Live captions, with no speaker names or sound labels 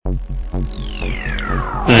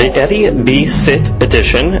The Eddie B. Sit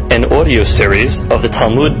edition and audio series of the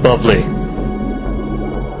Talmud Bavli.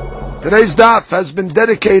 Today's daf has been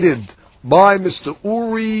dedicated by Mr.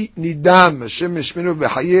 Uri Nidam, Hashem Yishmenu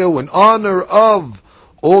V'Hayeu, in honor of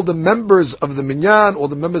all the members of the Minyan, all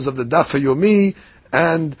the members of the Daf Yomi,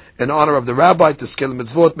 and in honor of the Rabbi to scale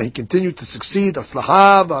mitzvot. May he continue to succeed.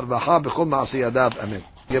 Aslaha v'arvacha b'chol ma'aseh yadav. Amen.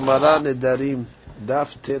 Gemara Nedarim,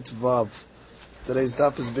 Daf Tet Vav. Today's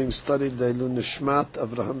daf is being studied Leilu Nishmat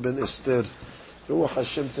Avraham ben Esther. Ruach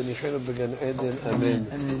Hashem Tenichenu B'Gan Eden.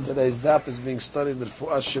 Amen. Today's daf is being studied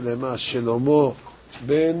Refuah Shelema Shlomo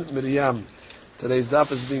ben Miriam. Today's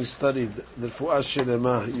daf is being studied Refuah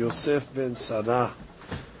Shelema Yosef ben Sarah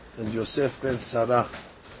and Yosef ben Sarah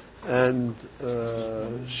and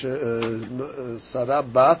Sarah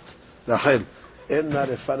bat Rachel. Inna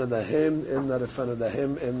refanadahem, inna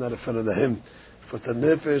refanadahem, inna refanadahem. For the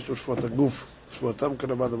nefesh, for the guf. We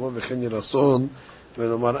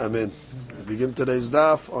begin today's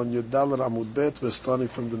daf on Yudal Amud Bet. We're starting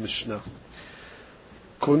from the Mishnah.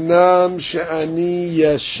 Kunam she'ani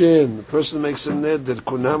yashin. The person makes a neder.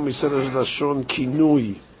 Kunam, we said, is lashon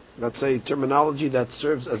kinui. That's a terminology that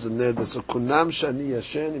serves as a neder. So kunam she'ani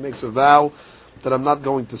yashin. He makes a vow that I'm not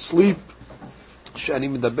going to sleep. She'ani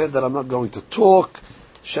medaber, that I'm not going to talk.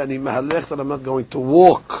 She'ani mahalech, that I'm not going to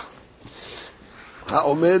walk.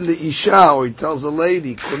 Ha'omer li'isha, or he tells a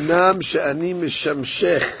lady, kunam she'ani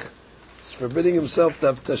mishamshech. He's forbidding himself to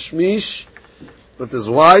have tashmish with his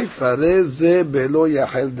wife. Hareh ze be'lo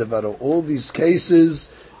yachel devaro. All these cases,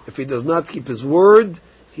 if he does not keep his word,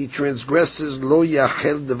 he transgresses lo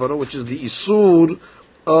yachel devaro, which is the isur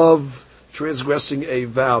of transgressing a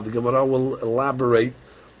vow. The Gemara will elaborate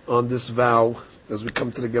on this vow as we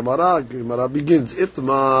come to the Gemara. Gemara begins,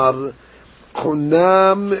 Itmar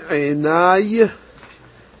kunam einay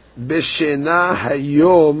Beshena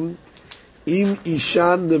hayom im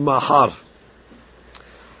ishan lemahar.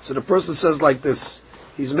 So the person says like this: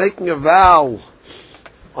 he's making a vow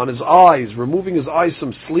on his eyes, removing his eyes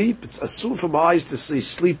from sleep. It's asur for my eyes to say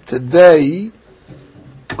sleep today,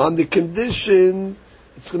 on the condition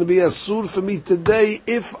it's going to be asur for me today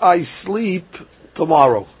if I sleep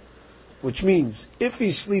tomorrow. Which means if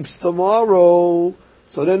he sleeps tomorrow,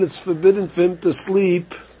 so then it's forbidden for him to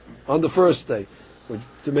sleep on the first day.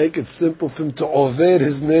 To make it simple for him to over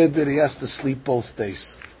his neder, he has to sleep both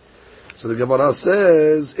days. So the Gemara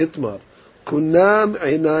says, Itmar, kunam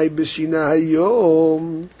einay b'shina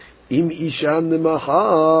hayom, im ishan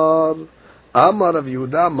nemachar, amar Rav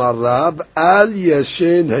Yehuda marav al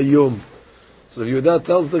yashen hayom. So Rav Yehuda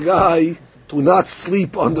tells the guy to not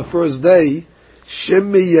sleep on the first day,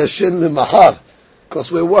 shem yashen lemachar, because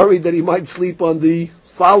we're worried that he might sleep on the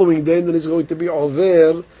following day, and then he's going to be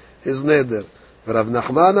over his neder. Rav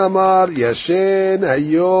Nachman Amar Yashen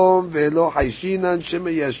Hayom Velo Haishinan Shema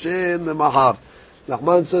Yashen Lemahar.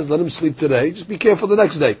 Nachman says, let him sleep today. Just be careful the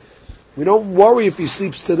next day. We don't worry if he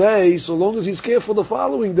sleeps today, so long as he's careful the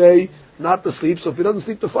following day not to sleep. So if he doesn't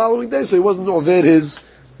sleep the following day, so he wasn't over his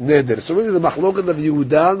neder. So really, the machloket of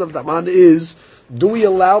Yehuda and of Nachman is: do we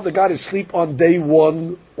allow the guy to sleep on day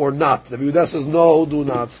one or not? Rav Yehuda says, no, do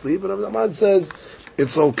not sleep. And Rav Nachman says,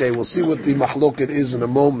 it's okay. We'll see what the machloket is in a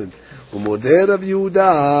moment. Umodeh Rav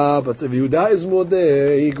Yehuda, but Rav Yehuda is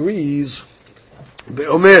modeh, he agrees.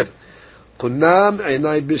 Be'omer, kunam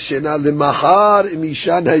einay b'shena lemachar im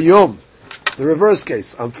ishan hayom. The reverse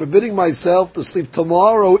case. I'm forbidding myself to sleep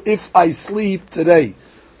tomorrow if I sleep today.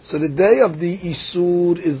 So the day of the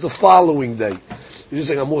isur is the following day. You're just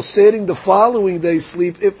saying, I'm osering the following day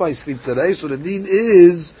sleep if I sleep today. So the deen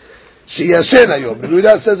is she yashen hayom. Rav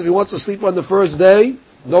Yehuda says if he wants to sleep on the first day,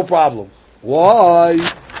 no problem. Why?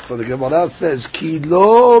 So the Gemara says, Ki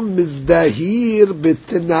lo mizdahir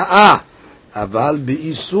b'tna'a, aval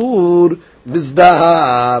b'isur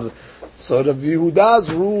mizdahar. So the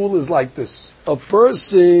Yehuda's rule is like this: a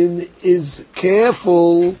person is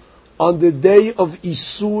careful on the day of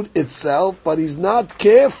isur itself, but he's not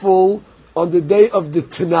careful on the day of the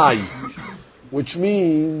Tanai. Which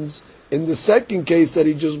means, in the second case that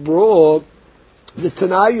he just brought, the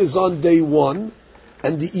Tanai is on day one,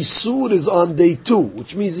 and the isur is on day two,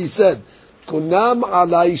 which means he said, kunam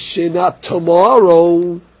alai shena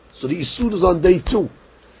tomorrow, so the isur is on day two,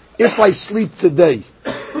 if I sleep today.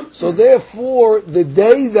 So therefore, the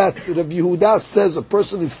day that Rav Yehuda says a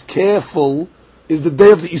person is careful is the day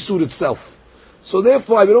of the isur itself. So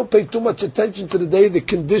therefore, I don't pay too much attention to the day of the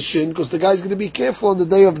condition, because the guy's going to be careful on the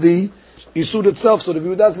day of the isur itself. So Rav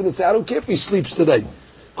Yehuda is going to say, I don't care if he sleeps today,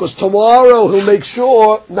 because tomorrow he'll make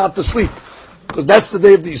sure not to sleep. because that's the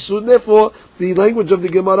day of the Isur. And therefore, the language of the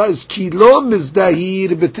Gemara is Kilo Mizdahir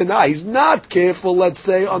B'Tanai. He's not careful, let's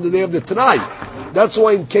say, on the day of the Tanai. That's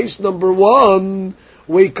why in case number 1,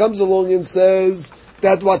 where he comes along and says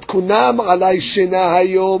that what Kunam Alai Shena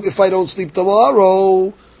Hayom, if I don't sleep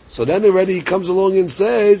tomorrow, so then already he comes along and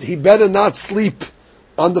says he better not sleep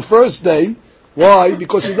on the first day. Why?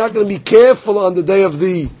 Because he's not going to be careful on the day of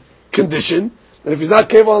the condition. And if he's not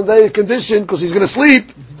careful on the day of condition, because he's going to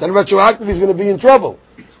sleep, then retroactively he's going to be in trouble.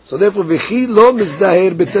 So therefore, V'chi lo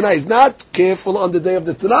mizdaher b'tanai. He's not careful on the day of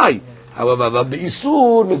the Tanai. However,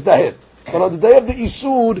 b'isur mizdaher. But on the day of the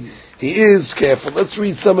Isur, he is careful. Let's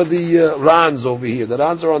read some of the Rans over here. The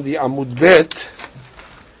Rans are on the Amud Bet.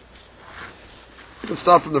 Let's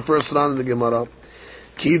start from the first Ran in the Gemara.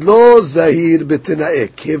 Ki lo zahir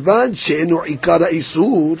b'tanai. Kevan she'enu ikara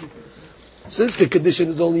Isur. Since the condition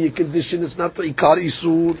is only a condition, it's not the Ikar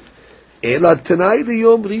Isur. Ela Tanai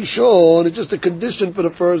Yom Rishon, it's just a condition for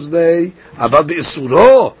the first day. Avad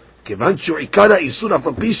be'isuro. Kevan she'ikar Isur,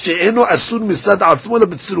 afa pi she'eno asur misad atzmo la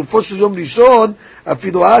b'tzirufo shel Yom Rishon,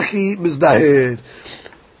 afilu achi mizdaher.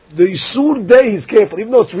 The Isur day he's careful,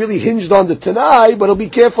 even though it's really hinged on the Tanai, but he'll be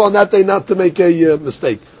careful on that day not to make a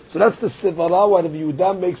mistake. So that's the Sivara, why the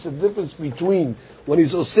Yehuda makes a difference between when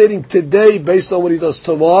he's osering today based on what he does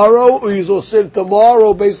tomorrow, or he's osering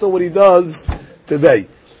tomorrow based on what he does today.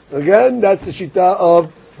 Again, that's the Shita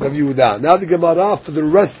of Rav Yehuda. Now the Gemara, for the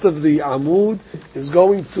rest of the Amud, is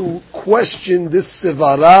going to question this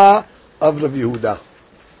Sivara of Rav Yehuda.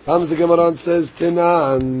 Comes the Gemara and says,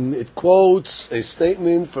 Tenan, it quotes a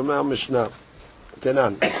statement from our Mishnah.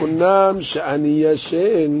 Tenan, Kunam she'ani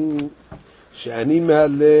yashen, she'ani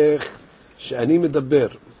mehalech, she'ani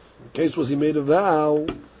medaber. In case was he made a vow,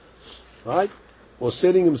 right? Or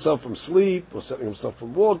setting himself from sleep, or setting himself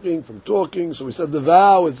from walking, from talking. So we said the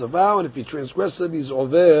vow is a vow, and if he transgresses it, he's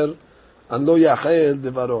over, and lo yachel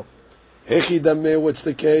devaro. Hechi dameh, what's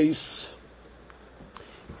the case?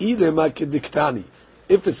 Idema kediktani.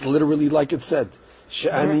 If it's literally like it said,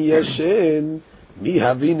 she'ani yashen, mi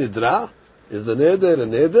havi nidra, is the neder a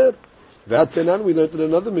neder? V'atenan, we learned in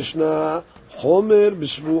another Mishnah, chomer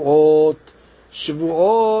b'shvuot.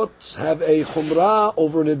 Shavuot have a chumrah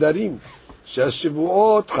over nedarim.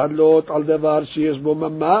 שהשבועות חלות על דבר שיש בו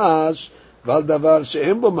ממש ועל דבר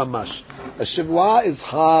שאין בו ממש. A shavua is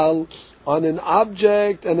hal on an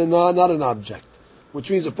object and not an object. Which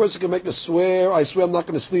means a person can make a swear, I swear I'm not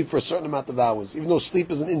going to sleep for a certain amount of hours, even though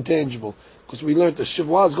sleep is an intangible. Because we learned the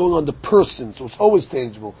shavua is going on the person, so it's always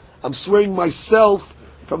tangible. I'm swearing myself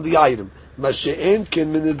from the item. Mashe'en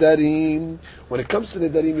ken min nedarim. When it comes to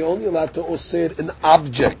nedarim, you're only allowed to osir an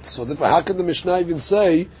object. So therefore, how can the Mishnah even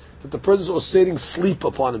say that the person is osering sleep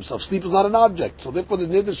upon himself? Sleep is not an object. So therefore, the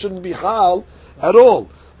neder shouldn't be hal at all.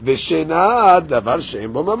 V'shena davar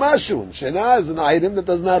she'en bo mamashun. Shena is an item that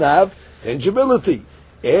does not have tangibility.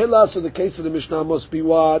 Ela, so the case of the Mishnah must be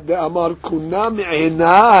what? The amar kunam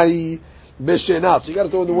einai b'shena. So you got to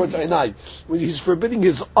throw in the words einai. When he's forbidding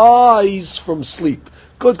his eyes from sleep.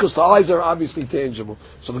 Good, because the eyes are obviously tangible.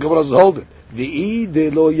 So the Gemara doesn't hold it. V'i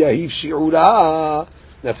de lo yahiv shi'ura.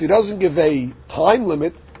 Now, if he doesn't give a time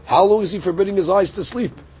limit, how long is he forbidding his eyes to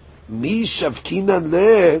sleep? Mi shavkinan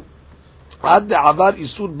le ad avar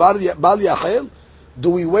isur bal yachel.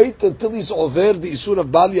 Do we wait until he's over the isur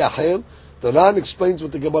of bal yachel? The Ran explains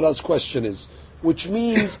what the Gemara's question is, which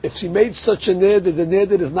means if he made such a neder, the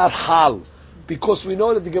neder is not hal. Because we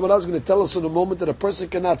know that the Gemara is going to tell us in a moment that a person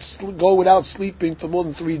cannot go without sleeping for more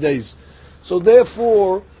than 3 days. So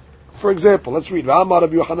therefore, for example, let's read. A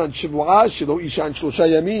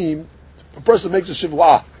person makes a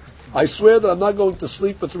shivwa. I swear that I'm not going to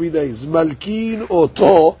sleep for 3 days. Malkin or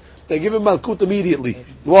to, they give him malkut immediately.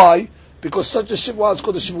 Why? Because such a shivwa is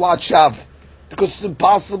called a shivwa shav. Because it's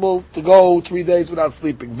impossible to go 3 days without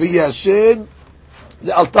sleeping. V'yashin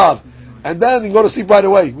the altar. And then he can go to sleep right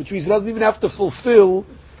away, which means he doesn't even have to fulfill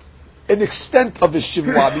an extent of his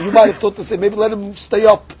shivwa. You might have thought to say, maybe let him stay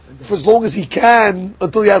up for as long as he can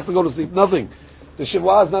until he has to go to sleep. Nothing. The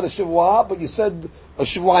shivwa is not a shivwa, but you said a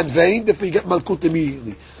shivwa in vain, therefore you get malkut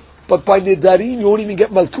immediately. But by nedarim, you won't even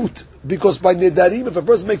get malkut. Because by nedarim, if a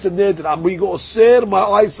person makes a neder, I'm going to go osir my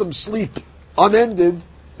eyes some sleep, unended,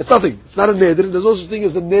 it's nothing. It's not a neder. There's no such thing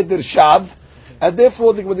as a neder shav. And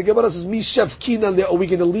therefore, when the Gemara says, Mi shavkinan, are we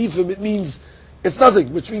going to leave him? It means, it's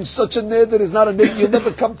nothing. Which means such a neder is not a neder. You'll never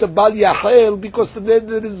come to bal yachel because the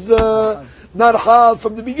neder is not hal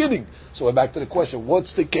from the beginning. So we're back to the question.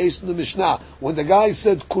 What's the case in the Mishnah? When the guy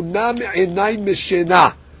said, Kunam einai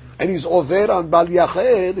meshena, and he's over on bal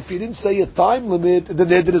yachel, if he didn't say a time limit, the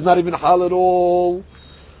neder is not even hal at all.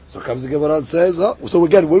 So comes the Gemara and says, so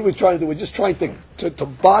again, what are we trying to do? We're just trying to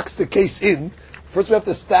box the case in. First we have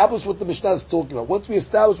to establish what the Mishnah is talking about. Once we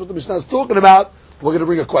establish what the Mishnah is talking about, we're going to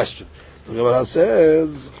bring a question. The Gemara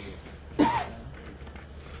says,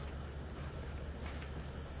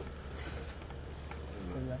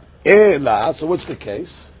 Ela, so what's the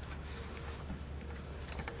case?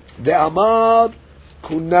 De Amar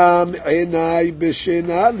kunam enai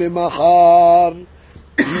b'shena lemachar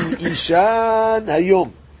ishan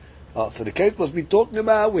hayom. So the case must be talking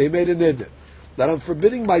about where he made a neder, that I'm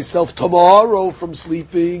forbidding myself tomorrow from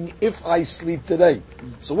sleeping if I sleep today.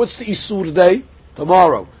 So what's the isur day?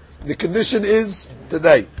 Tomorrow. The condition is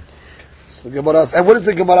today. So the Gemara, and what does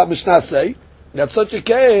the Gemara Mishnah say? That such a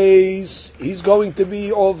case, he's going to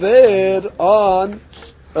be over on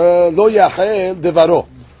lo yachel devaro.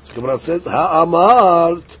 So the Gemara says,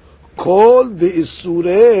 ha'amart kol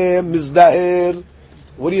be'isure mizdaher.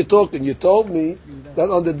 What are you talking? You told me that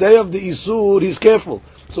on the day of the isur, he's careful.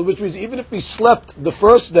 So which means even if he slept the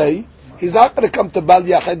first day, he's not going to come to bal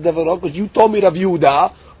yachel devaro, because you told me Rav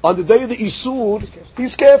Yehuda, on the day of the isur,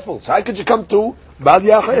 he's careful. So how could you come to bal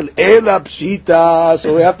yachel? Ela pshita.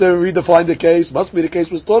 So we have to redefine the case. Must be the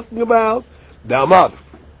case we're talking about. Damar.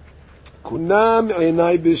 Kunam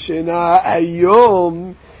enai b'shena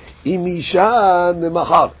hayom imishan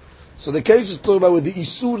lemachar. So the case is talking about where the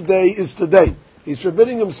isur day is today. He's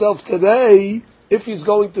forbidding himself today if he's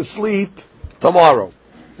going to sleep tomorrow.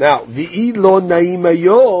 Now, v'i lo naim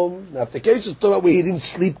hayom. Now, if the case is talking about where he didn't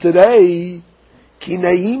sleep today, ki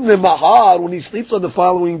naim lemachar, when he sleeps on the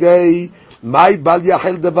following day, my bal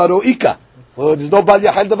yachel devaro ika. Well, there's no bal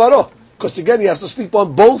yachel devaro, because again he has to sleep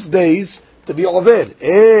on both days to be over.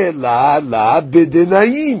 La la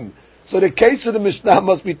b'dinaim. So the case of the Mishnah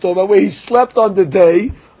must be talking about where he slept on the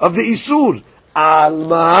day of the isur.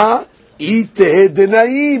 Alma ite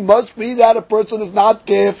dinaim. Must be that a person is not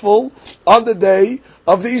careful on the day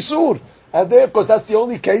of the isur. And there, of course, that's the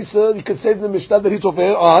only case you could say in the Mishnah that he's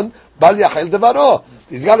over on bal yachel devaro.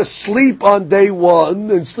 He's got to sleep on day one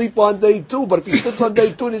and sleep on day two. But if he sleeps on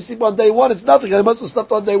day two and he sleeps on day one, it's nothing. He must have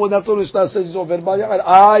slept on day one. That's what the Mishnah says he's over bal yachel.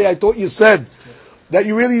 I thought you said that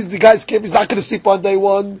the guy's careful. He's not going to sleep on day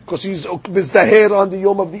one because he's mizdaher on the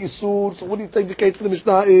yom of the isur. So what do you think the case of the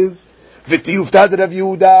Mishnah is? V'tiyuftad Rav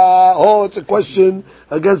Yehuda. Oh, it's a question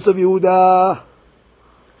against Rav Yehuda.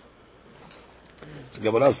 So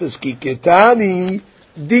Gemara says, Ki ketani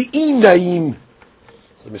di'inaim.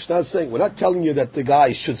 So the Mishnah is saying, we're not telling you that the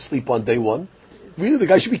guy should sleep on day one. Really, the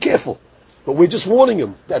guy should be careful. But we're just warning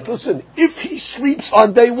him that, listen, if he sleeps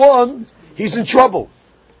on day one, he's in trouble.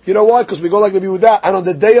 You know why? Because we go like Rabbi Yehuda, and on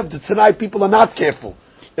the day of the tonight, people are not careful.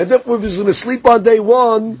 And therefore, if he's going to sleep on day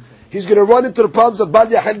one, he's going to run into the problems of bal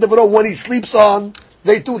yachel devaro when he sleeps on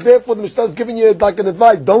day two. Therefore, the Mishnah is giving you like an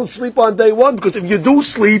advice: don't sleep on day one, because if you do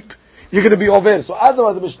sleep, you're going to be over. So,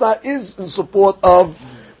 otherwise, the Mishnah is in support of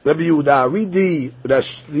Rabbi Yehuda. Read the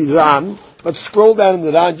Ran. Let's scroll down in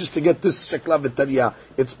the Ran just to get this shekla v'tariyah.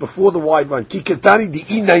 It's before the wide one. Ki ketani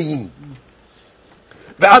di'inaim.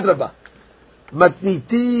 Ve'adraba.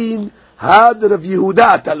 Matnitin had Rav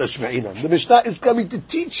Yehuda talashme'ina. The Mishnah is coming to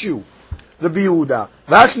teach you Rabbi Yehuda.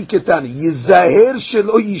 V'achi ketani. Yizaher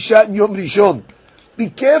shelo yishan yom rishon. Be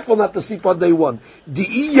careful not to sleep on day one.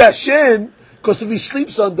 Di'i yashen. Because if he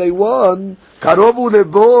sleeps on day one, karovu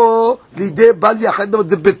lebo lideh bal yachad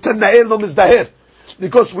de betana'el lo mizdaher.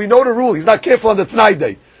 Because we know the rule, he's not careful on the Tanai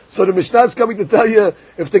day. So the Mishnah is coming to tell you,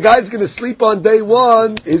 if the guy's going to sleep on day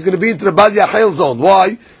one, he's going to be into the bal yachel zone. Why?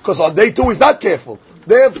 Because on day two he's not careful.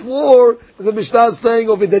 Therefore, the Mishnah is saying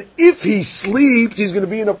over that if he sleeps, he's going to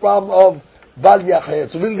be in a problem of bal yachel.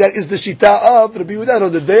 So really that is the shita of Rabbi Yehuda.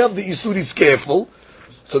 On the day of the isur he's careful.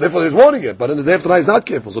 So therefore he's warning it. But on the day of tonight he's not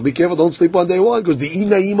careful. So be careful, don't sleep on day one. Because the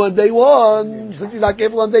inaim on day one, since he's not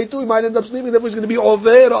careful on day two, he might end up sleeping. Therefore he's going to be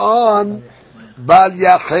over on bal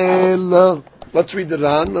yachel. Let's read the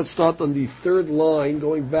Ran. Let's start on the third line,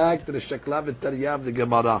 going back to the Shekla v'Tariyah of the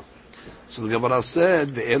Gemara. So the Gemara said,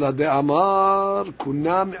 "Ve'ela de'amar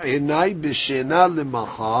kunam enai b'shena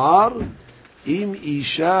lemachar im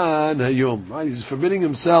ishan hayom." Right? He's forbidding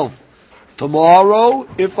himself tomorrow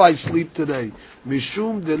if I sleep today.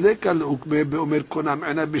 Mishum deleka leukme beomer kunam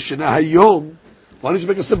enai b'shena hayom. Why don't you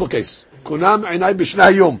make a simple case? Kunam enai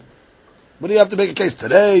b'shena hayom. What do you have to make a case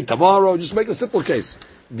today, tomorrow? Just make a simple case.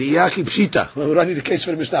 Diyachi pshita. We don't need a case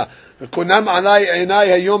for the Mishnah. Kunam anai einai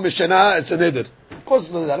hayom mishana. It's a neder. Of course,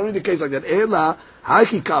 it's not that. I don't need a case like that. Ela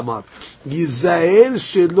haki kamar yizael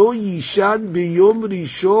shelo yishan biyom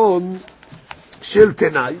rishon shel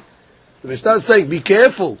tenai. The Mishnah is saying, be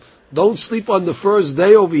careful. Don't sleep on the first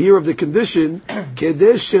day over here of the condition.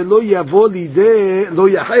 Kedeh shelo yavo lideh lo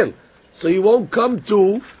yachel. So you won't come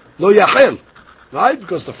to lo yachel. Right?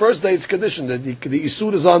 Because the first day is conditioned. The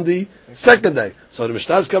Isur is on the second day. So the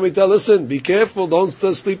Mishnah is coming to tell, listen, be careful, don't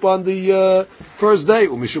sleep on the first day. It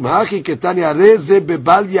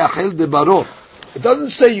doesn't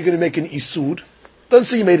say you're going to make an Isur. It doesn't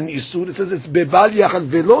say you made an Isur. It says it's bebal yachel.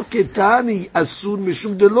 Velo ketani asur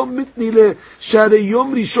mishum delo mitni le share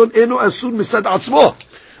yom rishon eno asur misad atzmo.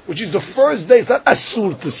 Which is the first day. It's not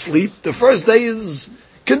asur to sleep. The first day is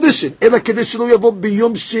condition. So the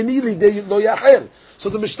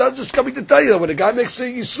Mishnah is just coming to tell you that when a guy makes a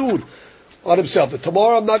Yisur on himself, that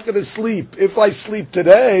tomorrow I'm not going to sleep. If I sleep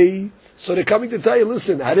today, so they're coming to tell you,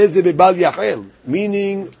 listen,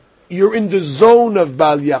 meaning you're in the zone of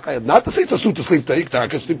Bal Yachel. Not to say it's a suit to sleep today. I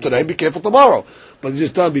can sleep today, be careful tomorrow. But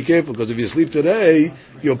just tell him, be careful, because if you sleep today,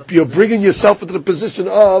 you're bringing yourself into the position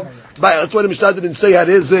of, that's why the Mishnah didn't say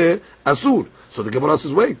Asur. So the Gemara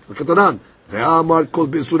says, wait, look at the Ran. I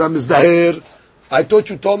thought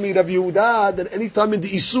you told me, Rav Yehuda, that anytime in the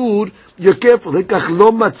Isur, you're careful.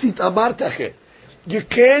 You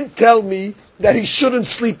can't tell me that he shouldn't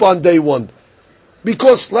sleep on day one.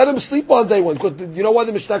 Because let him sleep on day one. Because you know why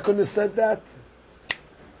the Mishnah couldn't have said that?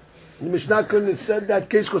 The Mishnah couldn't have said that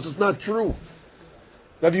case because it's not true.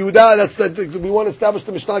 Rav Yehuda, we want to establish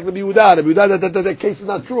the Mishnah like Rav Yehuda. Rav Yehuda, that case is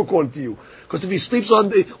not true according to you. Because if he sleeps on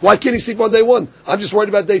day, why can't he sleep on day one? I'm just worried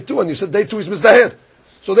about day two, and you said day two is Mizdaher.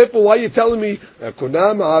 So therefore, why are you telling me, be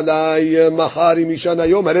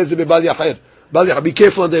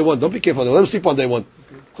careful on day one. Don't be careful on day one. Let him sleep on day one.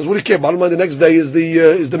 Because what do you care? Bottom line, the next day is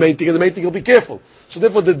the main thing, and the main thing, he'll be careful. So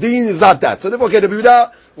therefore, the deen is not that. So therefore, okay, Rav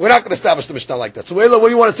Yehuda, we're not going to establish the Mishnah like that. So what do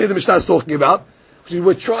you want to say the Mishnah is talking about?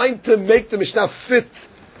 We're trying to make the Mishnah fit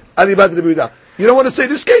Alibad Rav Yehuda. You don't want to say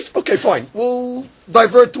this case? Okay, fine. We'll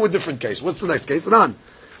divert to a different case. What's the next case? Ran.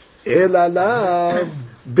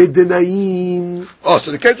 B'dinaim. Oh,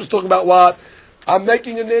 so the case was talking about what? I'm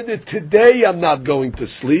making a neder. Today I'm not going to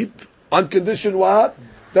sleep. On condition what?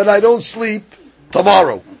 That I don't sleep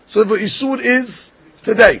tomorrow. So the Isur is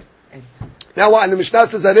today. Now what? And the Mishnah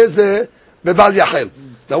says that is B'bal Yachel.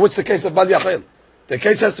 Now what's the case of Bal Yachel? The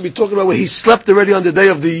case has to be talking about where he slept already on the day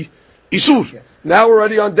of the Isur. Yes. Now we're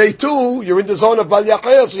already on day two. You're in the zone of Bal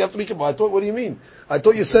Yachel, so you have to be careful. I thought, what do you mean? I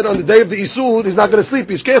thought you said on the day of the Isur, he's not going to sleep.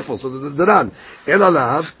 He's careful. So the Ran.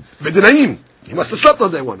 Elalav v'dinaim. He must have slept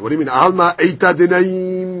on day one. What do you mean? Alma eita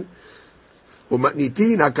dinaim.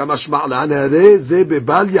 ומתניתין כמשמע לן, הרי זה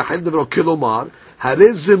בבל יחל דברו, כלומר,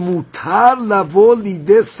 הרי זה מותר לבוא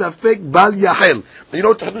לידי ספק בל יחל. And you know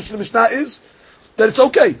what the Hadush of the Mishnah is? That it's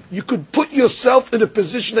okay. You could put yourself in a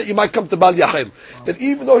position that you might come to Bal Yachel. That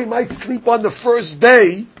even though he might sleep on the first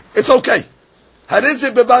day, it's okay. הרי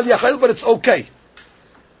זה בבל יחל, but it's okay.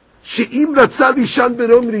 שאם רצה לישן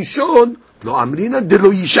ביום ראשון, לא אמרינן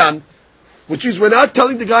דלא יישן. Which is, we're not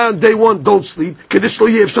telling the guy on day one, don't sleep. Good,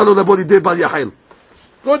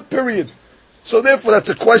 period. So therefore, that's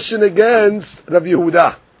a question against Rav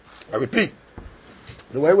Yehuda. I repeat.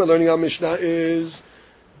 The way we're learning our Mishnah is,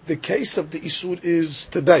 the case of the Isur is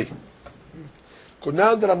today.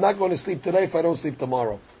 Now that I'm not going to sleep today if I don't sleep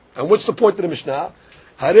tomorrow. And what's the point of the Mishnah?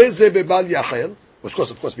 Which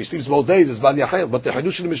of course, if he sleeps both days, it's Bal Yachel. But the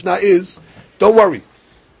Hadush of the Mishnah is, don't worry.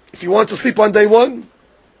 If he wants to sleep on day one,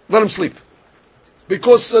 let him sleep.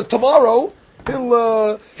 Because tomorrow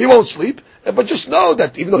he won't sleep, but just know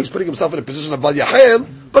that even though he's putting himself in a position of Bal Yachel,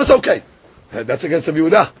 but it's okay. That's against the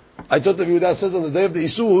Yehuda. I thought the Yehuda says on the day of the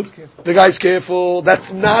Isur, the guy's careful.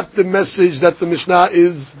 That's not the message that the Mishnah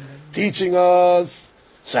is teaching us.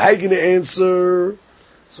 So how are you going to answer?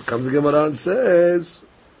 So comes the Gemara and says,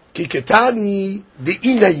 Kiketani the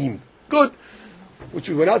inayim. Good. Which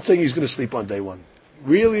we're not saying he's going to sleep on day one.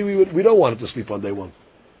 Really, we don't want him to sleep on day one.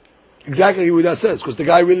 Exactly what that says, because the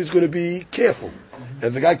guy really is going to be careful. And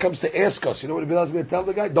if the guy comes to ask us, you know what Bilal is going to tell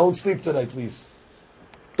the guy? Don't sleep today, please.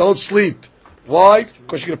 Don't sleep. Why?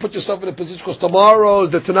 Because you're going to put yourself in a position, because tomorrow is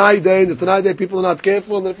the Tanai day, and the Tanai day people are not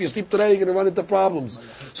careful, and then if you sleep today, you're going to run into problems.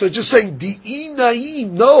 So it's just saying,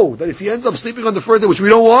 no, that if he ends up sleeping on the first day, which we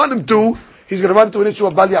don't want him to, he's going to run into an issue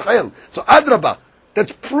of Bal Yachel. So Adrabah,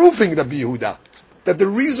 that's proving Rabbi Yehuda. That the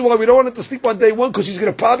reason why we don't want him to sleep on day one, because he's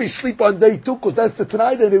going to probably sleep on day two, because that's the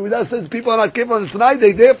Tanai day. That says people are not careful on the Tanai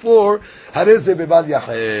day. Therefore, Hareze bebal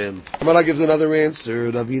yachel. Gemara gives another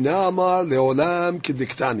answer. Ravina amar leolam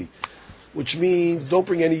kidiktani, which means don't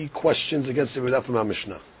bring any questions against the Yehuda from our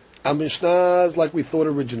Mishnah. Our Mishnah is like we thought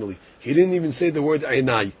originally. He didn't even say the word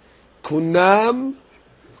einai. Kunam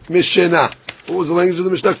mishena. What was the language of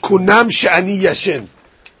the Mishnah? Kunam shani yashin.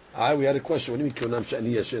 We had a question. What do you mean kunam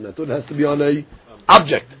shani yashin? I thought it has to be on a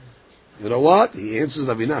object. You know what? He answers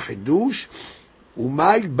Ravina Hidush.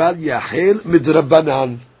 Umay bal yachel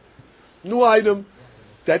midrabanan. New item.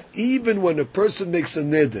 that even when a person makes a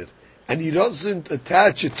neder and he doesn't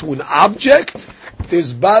attach it to an object,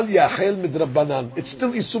 there's bal yachel midrabanan. It's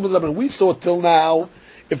still isur midrabanan. We thought till now,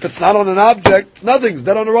 if it's not on an object, it's nothing. It's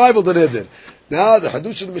dead on arrival, the neder. Now the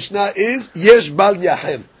hadush of the Mishnah is yesh bal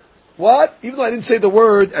yachel. What? Even though I didn't say the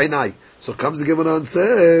word einai. So comes the Gemara and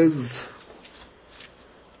says.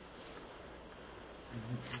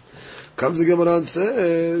 Comes the Gemara and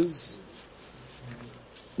says.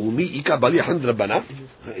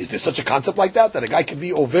 Is there such a concept like that a guy can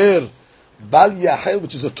be over bal yachel,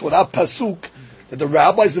 which is a Torah pasuk that the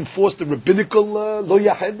rabbis enforce the rabbinical lo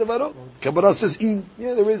yachel devaro? Gemara says, "In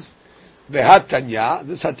yeah, there is." Vehatanya.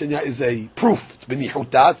 This hatanya is a proof. It's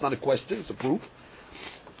benichuta. It's not a question. It's a proof.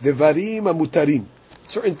 Devarim amutarim.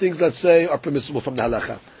 Certain things, let's say, are permissible from the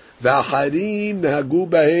halacha. Ve'acharim nehagu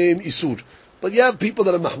bahem isur. But you have people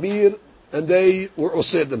that are mahmir and they were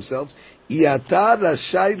osir themselves. Iyata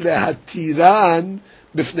rashai lehatiran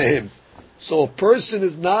bifnehem. So a person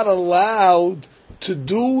is not allowed to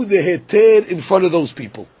do the heter in front of those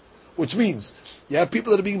people. Which means, you have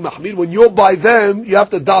people that are being mahmir. When you're by them, you have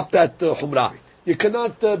to adopt that humrah. You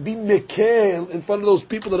cannot be mekel in front of those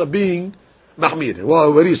people that are being mahmir.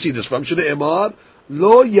 Well, where do you see this from? Shene emar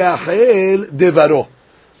lo yachel devaro.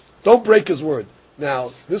 Don't break his word.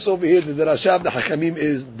 Now, this over here, the Rashav, the Hakamim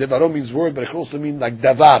is, devaro means word, but it can also mean like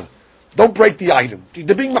davar. Don't break the item.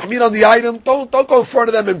 They're being mahmir on the item, don't go in front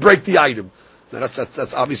of them and break the item. Now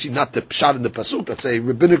that's obviously not the pshat in the pasuk, that's a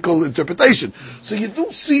rabbinical interpretation. So you do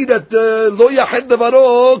see that lo yached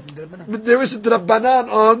devaro, there is a drabanan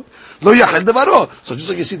on lo yached devaro. So just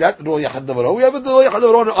like you see that, lo yached devaro, we have a lo yached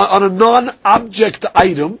devaro on a non-object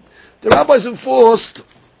item. The rabbis enforced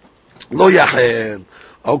lo yached.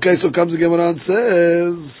 Okay, so comes the Gemara and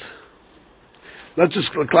says, let's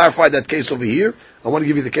just clarify that case over here. I want to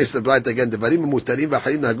give you the case of the Braita again. Devarim mutarim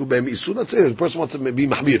v'acharim nahagu b'hem isur. That's it. The person wants to be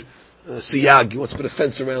mahmir. Siyag, he wants to put a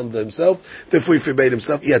fence around himself, therefore he forbade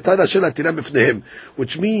himself.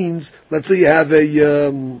 Which means, let's say you have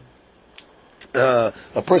a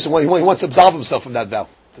person, he wants to absolve himself from that vow,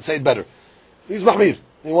 to say it better. He's mahmir.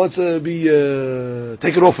 He wants to be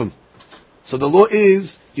taken off him. So the law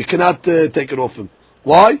is, you cannot take it off him.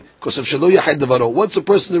 Why? Because of shelo yached devaro. Once a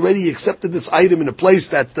person already accepted this item in a place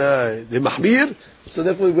that they're mahmir, so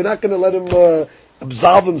therefore we're not going to let him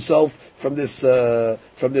absolve himself from this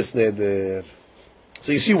neder.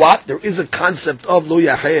 So you see what? There is a concept of lo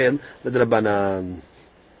yachel midrabanan.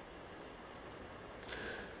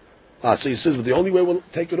 So he says, but the only way we'll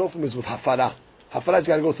take it off him is with hafara. Hafara's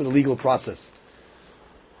got to go through the legal process.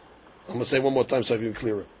 I'm going to say one more time so I can be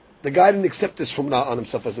clearer. The guy didn't accept this humna on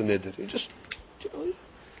himself as a neder. He just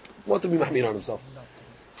wanted to be mahmir on himself.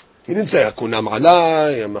 He didn't say hakunam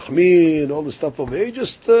alay, mahmir, all this stuff over here. He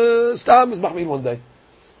just stam is mahmir one day.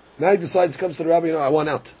 Now he decides, comes to the rabbi, I want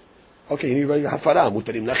out. Okay, you need hafara,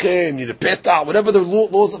 mutarim lachem, you need a peta, whatever the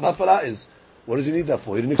laws of hafara is. What does he need that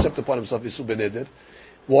for? He didn't accept upon himself Yisur beneder.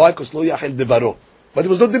 Why? Because lo yachel devaro. But there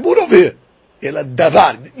was no dibur over here.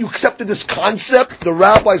 Davar. You accepted this concept. The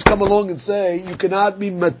rabbis come along and say you cannot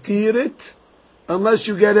be matirit unless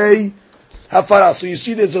you get a hafara. So you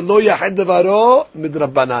see, there's a lo yachel devaro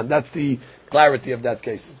midrabanan. That's the clarity of that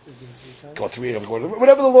case.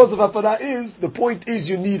 Whatever the laws of hafara is, the point is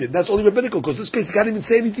you need it. That's only rabbinical, because this case you can't even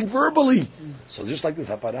say anything verbally. So just like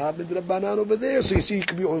this hafara midrabanan over there, so you see you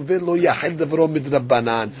can be over lo yachel devaro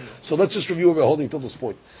midrabanan. So let's just review what we're holding till this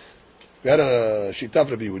point. We had a shita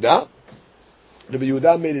of Rabbi Yehuda. Rabbi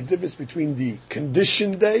Yehuda made a difference between the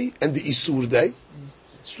condition day and the isur day.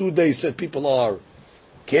 Isur day said people are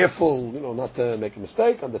careful, not to make a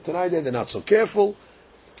mistake. On the Tanai day, they're not so careful.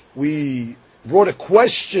 We brought a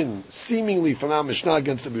question, seemingly from our Mishnah,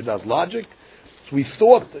 against Rabbi Yehuda's logic. So we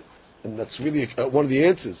thought that, and that's really one of the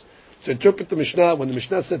answers, to interpret the Mishnah, when the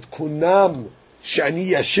Mishnah said, kunam shani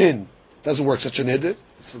yashin, doesn't work such an neder.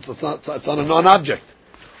 It's on a non-object.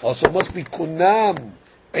 Also, it must be kunam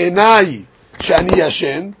enai shani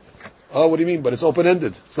yashin. Oh, what do you mean? But it's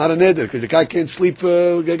open-ended. It's not a neder, because the guy can't sleep,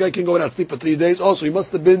 the guy can go without sleep for 3 days. Also, he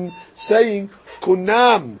must have been saying,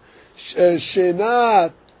 kunam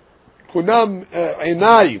shena, kunam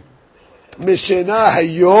enai mishena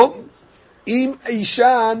hayom im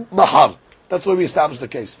ishan mahar. That's why we established the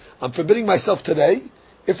case. I'm forbidding myself today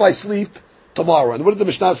if I sleep tomorrow. And what did the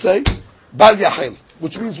Mishnah say? Bal yachil.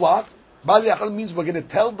 Which means what? Bal yachil means we're going to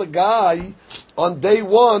tell the guy on day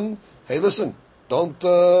one, hey, listen, don't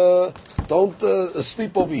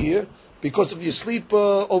sleep over here, because if you sleep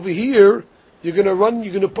over here, you're going to run.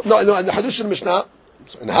 You're going to put no. And the hadush Mishnah,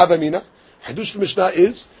 and Havamina, hadush Mishnah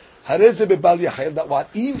is hareze bebal yachil. That what?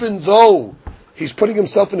 Even though he's putting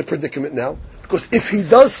himself in a predicament now, because if he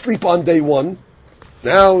does sleep on day one,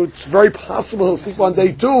 Now it's very possible he'll sleep on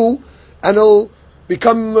day 2 and he'll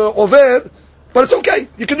become over, but it's okay.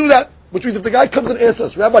 You can do that. Which means if the guy comes and asks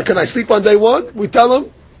us, Rabbi, can I sleep on day 1? We tell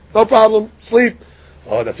him, no problem, sleep.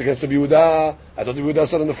 Oh, that's against the Yehuda. I thought the Yehuda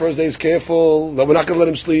said on the first day is careful. No, we're not going to let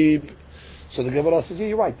him sleep. So the Gemara says, yeah,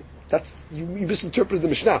 you're right. You misinterpreted the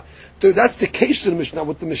Mishnah. That's the case of the Mishnah.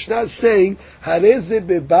 What the Mishnah is saying, Hareze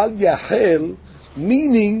bebal yachel,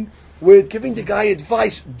 meaning we're giving the guy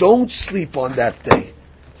advice, don't sleep on that day.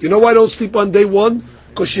 You know why don't sleep on day 1?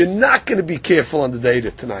 Because you're not going to be careful on the day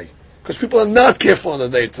tonight. Because people are not careful on the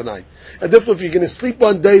day tonight. And therefore, if you're going to sleep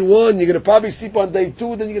on day 1, you're going to probably sleep on day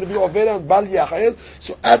 2, then you're going to be over on Bal Yachel.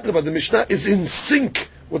 So, Atraba, the Mishnah is in sync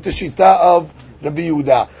with the Shita of Rabbi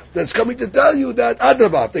Yehuda. That's coming to tell you that,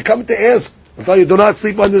 Atraba, if they come to ask, I'll tell you, do not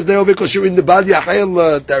sleep on this day over because you're in the Bal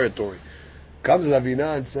Yachel territory. Comes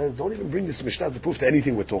Ravina and says, don't even bring this Mishnah as a proof to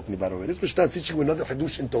anything we're talking about already. This Mishnah is teaching you another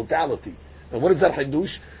Hadush in totality. And what is that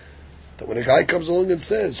Hadush? That when a guy comes along and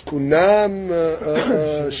says, Kunam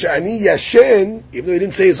Sha'ani Yashen, even though he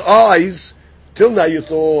didn't say his eyes, till now you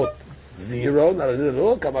thought, 0, not a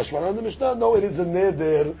neder, Kamashman on the Mishnah. No, it is a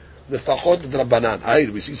neder, the Fachot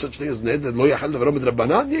Drabanan. We see such thing as neder, Lo Yachal Devarom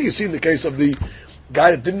Drabanan. Yeah, you see in the case of the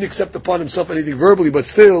guy that didn't accept upon himself anything verbally, but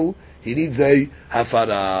still, he needs a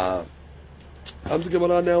Hafara. Comes the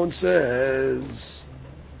Gemara now and says,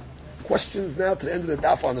 questions now to the end of the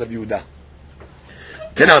daf on Rabbi Yehuda.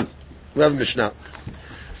 Tenan, we have a Mishnah.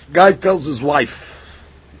 Guy tells his wife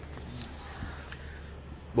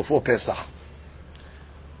before Pesach,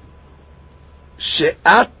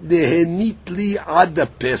 She'at nehenit li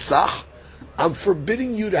ad Pesach, I'm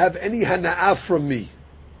forbidding you to have any hana'ah from me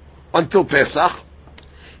until Pesach.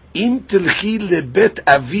 Im tilchi lebet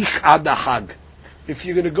avich ad hag. If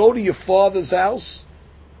you're going to go to your father's house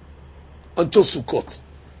until Sukkot,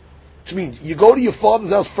 which means you go to your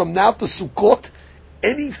father's house from now to Sukkot,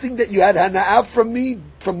 anything that you had hana'ah from me,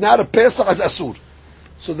 from now to Pesach, is asur.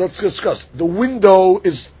 So let's discuss. The window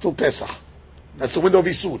is till Pesach. That's the window of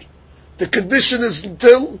Isur. The condition is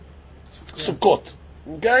until Sukkot.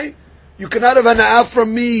 Okay? You cannot have hana'ah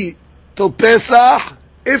from me till Pesach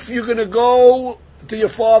if you're going to go to your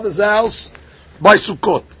father's house by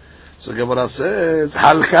Sukkot. So Gemara says,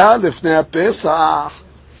 Halcha lefnei Pesach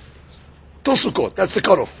till Sukkot. That's the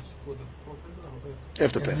cutoff.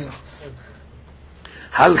 After Pesach.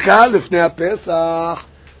 Halcha lefnei Pesach.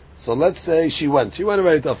 So let's say she went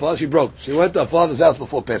already to her father. She broke. She went to her father's house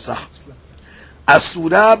before Pesach.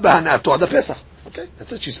 Asura b'hana'ato ad Pesach. Okay,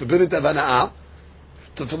 that's it. She's forbidden to have hana'ah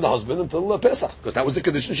from the husband until Pesach, because that was the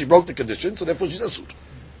condition. She broke the condition, so therefore she's asur.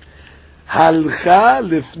 Halcha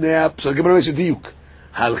lefnei. So Gemara makes a diuk.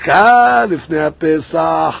 Halcha lifnei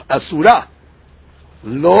Pesach asura.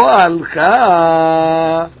 Lo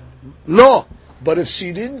halcha. Lo. But if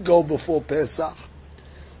she didn't go before Pesach,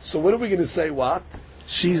 so what are we going to say? What?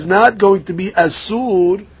 She's not going to be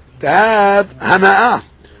asur to have hana'ah.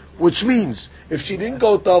 Which means, if she didn't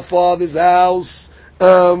go to her father's house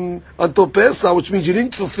until Pesach, which means she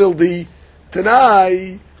didn't fulfill the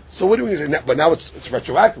Tanai, so what are we going to say? But now it's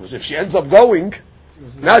retroactive. If she ends up going,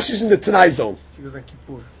 now she's in the Tanai zone. She goes on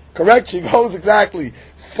Kippur. Correct? She goes exactly.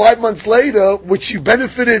 5 months later, which she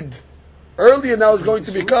benefited earlier, now is going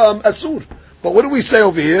to become asur. But what do we say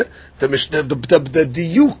over here? The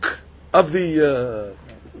diuk of the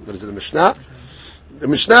what is it? The Mishnah. The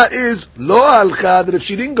Mishnah is lo alcha, that if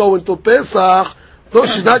she didn't go until Pesach, no,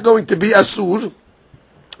 she's not going to be asur.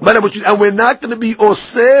 And we're not going to be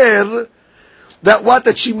oser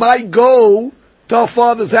that she might go to her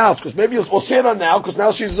father's house, because maybe it's osera now, because now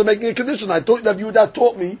she's making a condition. I thought that Yehuda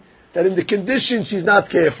taught me that in the condition she's not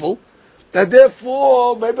careful, and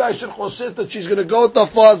therefore maybe I should osir that she's going to go to her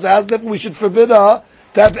father's house. Therefore, we should forbid her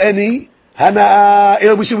to have any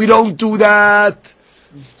hana'ah. We say we don't do that.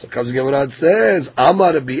 So comes the Gemara and says,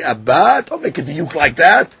 Amar bi Abba, don't make a diuk like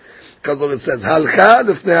that, because it says halcha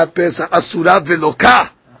lefnei Pesach asura veloka,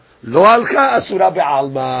 lo halcha asura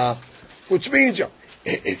be'alma, which means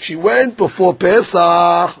if she went before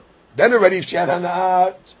Pesach, then already if she had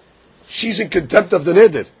hana'ah, she's in contempt of the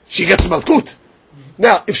neder. She gets malkut.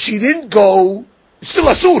 Now, if she didn't go, it's still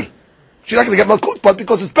asur. She's not going to get malkut, but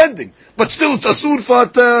because it's pending. But still, it's asur for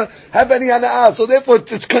her to have any hana'ah. So therefore,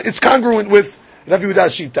 it's congruent with Rabbi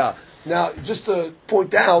Yehuda's shita. Now, just to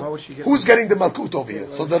point out, who's getting the malkut over here?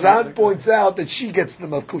 So the Ran points out that she gets the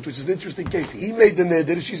malkut, which is an interesting case. He made the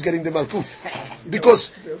neder, she's getting the malkut.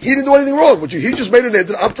 Because he didn't do anything wrong. He just made a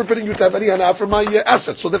neder, I'm forbidding you to have any hana'ah from my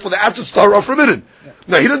assets. So therefore the assets are forbidden.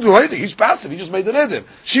 No, he didn't do anything, he's passive, he just made the neder.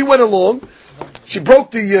 She went along, She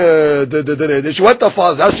broke the she went to her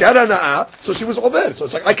father's house, she had hana'ah, so she was over. So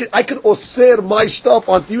it's like, I can osir my stuff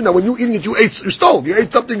onto you. Now, when you eating it, you stole. You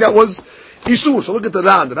ate something that was isur. So look at the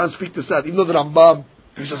Ran. The Ran speaks to that. Even though the Rambam,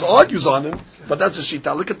 he says, argues on him, but that's a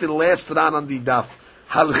shita. Look at the last Ran on the daf.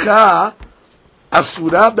 Halcha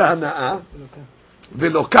asura b'hana'ah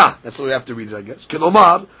veloka. That's what we have to read it, I guess.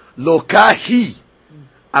 Kelomar, loka hi.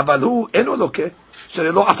 Aval hu eno loke,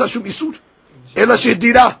 shene lo asa shum isur. Ela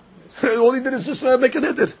shedira. All he did is just make an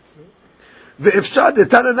edit. Ve'efshad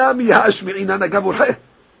etananami ha'ashmi'ina nagavurhe.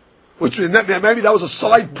 Which maybe that was a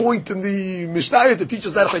side point in the Mishnah to teach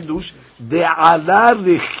us that chidush. De'ala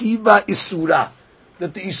rechiva isura.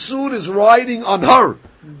 That the isur is riding on her.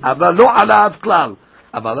 Aval lo alav klal.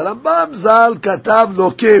 Aval Rambam zal katav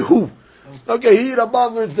lokehu. Okay, he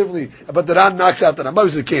Rambam learns differently, but the Ran knocks out the Rambam. He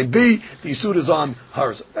says it can't be. The isur is on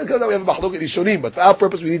hers. Because we have a machlok at Rishonim, but for our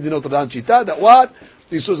purpose, we need to know the Ran Shita that what.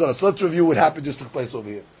 So let's review what happened just took place over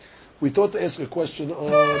here. We thought to ask a question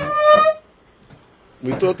on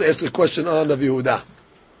Rabbi Yehuda.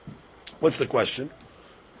 What's the question?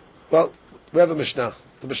 Well, we have a Mishnah.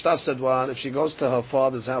 The Mishnah said, well, if she goes to her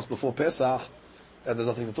father's house before Pesach, and there's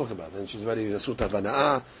nothing to talk about, then she's ready to asur have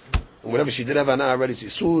hana'ah, and whatever she did have hana'ah ready,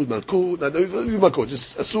 she's asur, malkut,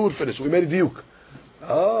 just asur, finished. We made a diuk.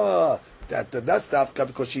 That stopped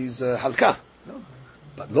because she's halka.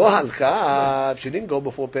 But lo halcha, if she didn't go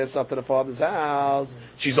before Pesach to the father's house,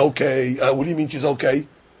 she's okay. What do you mean she's okay?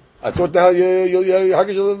 I thought now how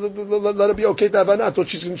could you let her be okay to have hana'ah? I thought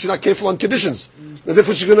she's not careful on conditions. And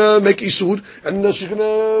therefore she's going to make isur, and she's going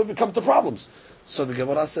to come to problems. So the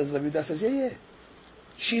Gemara says, the Yehuda says, yeah.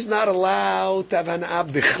 She's not allowed to have hana'ah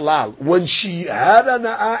bichlal. When she had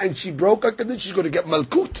hana'ah and she broke her condition, she's going to get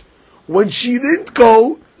malkut. When she didn't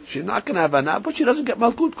go, she's not going to have hana'ah, but she doesn't get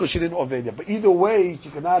malkut because she didn't obey it. But either way, she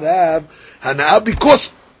cannot have hana'ah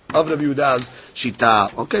because of Rabbi Yehuda's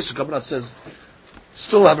shita. Okay, so Gemara says,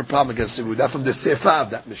 still have a problem against Rabbi Yehuda from the sefa of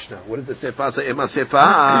that Mishnah. What does the sefa say? Ema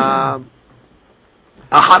sefa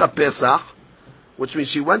ahara Pesach, which means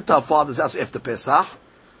she went to her father's house after Pesach.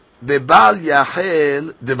 Bebal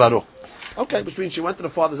yachel devaro. Okay, which means she went to the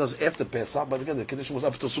father's house after Pesach, but again the condition was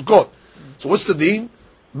up to Sukkot. So what's the deen?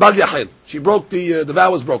 Bal yachel. She broke the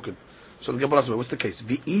vow was broken. So the Gemara says, what's the case?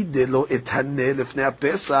 V'ide lo ethaneh lefnei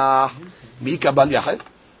Pesach mika bal yachel.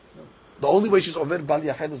 The only way she's over bal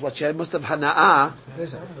yachel is what she must have hana'ah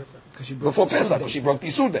before Pesach, because she broke the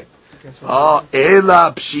isur day.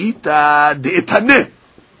 Ela pshita de ethaneh.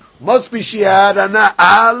 Must be she had hana'ah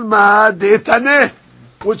alma de ethaneh.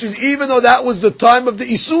 Which is, even though that was the time of the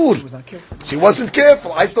isur, she wasn't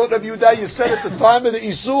careful. I thought Rabbi Yehuda, you said at the time of the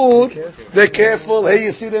isur, they're careful. Hey,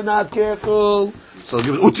 you see, they're not careful. So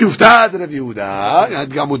give it utiyuftad Rabbi Yehuda. Had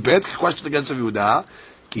gamud bet question against Rabbi Yehuda.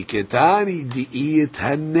 Ki ketani di'it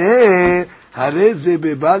haneh hareze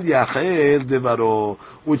bebal yachel devaro,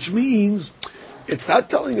 which means it's not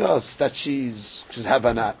telling us that she should have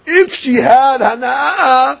hana'ah. If she had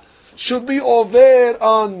hana'ah, should be over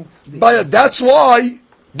on bayah. That's why.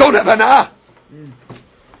 Don't have hana'ah.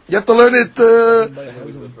 You have to learn it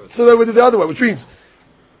so that we did the other way, which means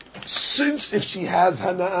since if she has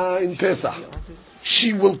hana'ah in Pesach,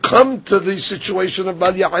 she will come to the situation of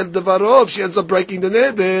Bal Yachel Devaro if she ends up breaking the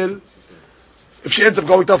neder. If she ends up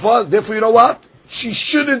going to far, therefore you know what? She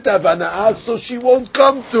shouldn't have hana'ah, so she won't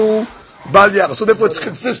come to Bal Yachel. So therefore it's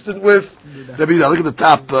consistent with Rabbi Yehuda. Look at the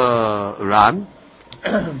top Ran,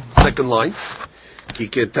 second line.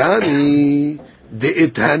 Kiketani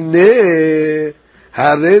דאתהנה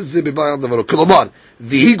הרי זה בבר דברו. כלומר,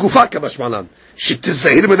 והיא גופה כמשמעלן,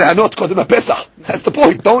 שתזהיר מלהנות קודם הפסח. That's the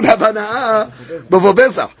point. Don't have הנאה בבוא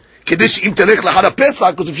פסח. כדי שאם תלך לאחר הפסח,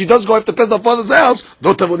 because if she does go after Pesach father's house,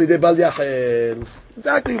 לא תבוא לידי בל יחל.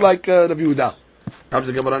 Exactly like Rabbi Yehuda. Perhaps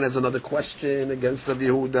the Gemara has another question against Rabbi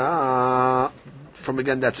Yehuda from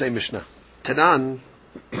again that same Mishnah. Tanan,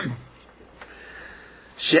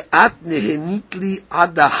 שאת נהנית לי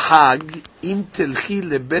עד החג אם תלכי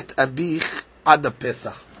לבית אביך עד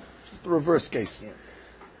הפסח. Just the reverse case.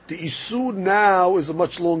 The Isur now is a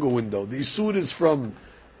much longer window. The Isur is from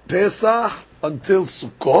Pesach until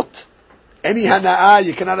Sukkot. Any hana'ah,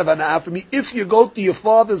 you cannot have hana'ah for me if you go to your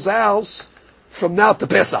father's house from now to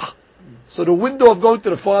Pesach. So the window of going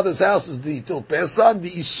to the father's house is till Pesach, and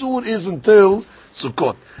the Isur is until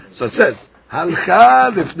Sukkot. So it says,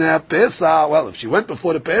 Halcha lifnei Pesach. Well, if she went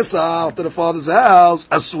before the Pesach to the father's house,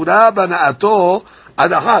 asura bana'ato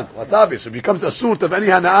ad hag. What's obvious? It becomes asur of any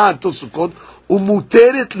hana'ah until Sukkot.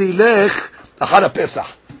 Umuteret lilech achar Pesach.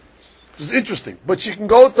 Which is interesting. But she can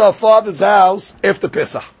go to her father's house after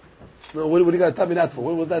Pesach. No, what do you got to tell me that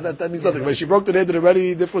for? That means nothing. When she broke the neder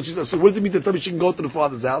already, therefore she says, so what does it mean to tell me she can go to the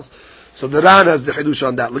father's house? So the Ran has the chidush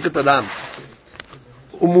on that. Look at the Ran.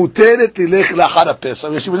 Umuteret lilech lachar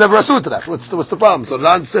Pesach. She was never asur to that. What's the problem? So the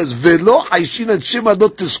Ran says, Velo haishin and shema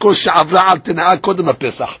not tizkor she'avra al tenaa kodem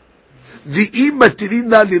haPesach. V'im matilin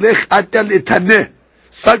la lilech atal etaneh.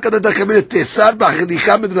 You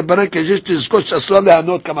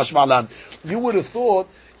would have thought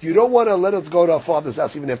you don't want to let her go to her father's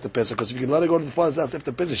house even after Pesach, because if you can let her go to the father's house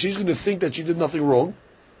after Pesach, she's going to think that she did nothing wrong,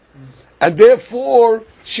 and therefore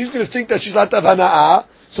she's going to think that she's not to have hana'ah.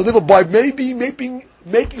 So therefore, by maybe making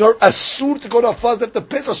her asur to go to her father's after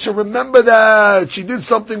Pesach, she'll remember that she did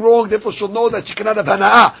something wrong. Therefore, she'll know that she cannot have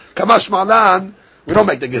hana'ah. Kamash malan. We don't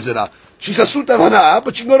make the gezerah. She's a suit of hana'ah,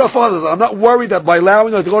 but she can go to her father's house. I'm not worried that by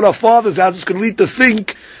allowing her to go to her father's house, it's going to lead to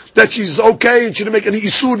think that she's okay and she didn't make any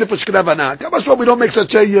isur, therefore she can have hana'ah. Kamash we don't make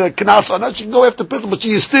such a knas on her. She can go after Pesach, but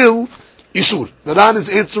she is still isur. The Ran is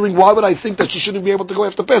answering, why would I think that she shouldn't be able to go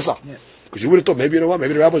after Pesach? Because you would have thought, maybe you know what,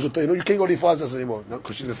 maybe the rabbis would tell you, you can't go to your father's house anymore. No,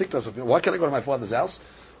 because she's going to think to herself, why can't I go to my father's house?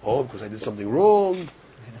 Oh, because I did something wrong.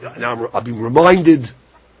 Now I'll be reminded.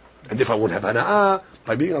 And if I won't have hana'ah,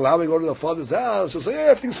 by being allowed to go to the father's house, she'll say,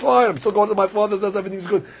 yeah, everything's fine, I'm still going to my father's house, everything's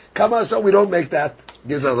good. Come on, we don't make that.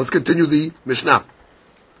 Let's continue the Mishnah.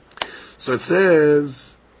 So it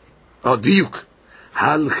says, Diyuk.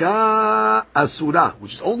 Halcha asura,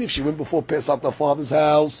 which is only if she went before Pesach to the father's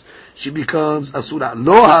house, she becomes asura.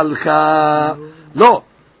 Lo halcha, lo.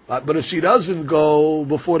 But if she doesn't go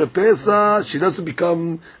before the Pesach, she doesn't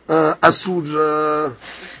become asur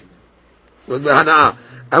with hana'ah.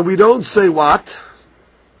 And we don't say what?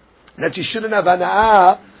 That she shouldn't have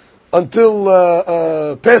hana'ah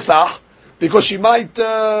until Pesach, because she might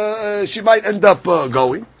end up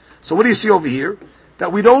going. So what do you see over here?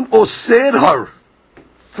 That we don't osir her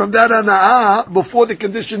from that hana'ah before the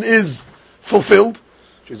condition is fulfilled.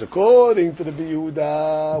 She's according to the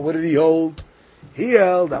Yehuda. What did he hold? He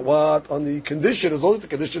held that what? On the condition, as long as the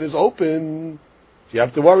condition is open, you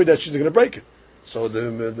have to worry that she's going to break it. So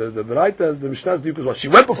the Mishnah's diuk is what? She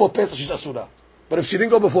went before Pesach, she's asura. But if she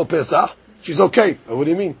didn't go before Pesach, she's okay. What do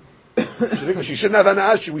you mean? She shouldn't have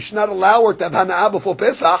hana'ah. We should not allow her to have hana'ah before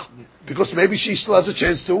Pesach, because maybe she still has a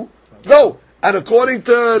chance to go. And according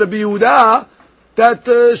to the Yehuda, that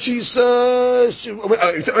she's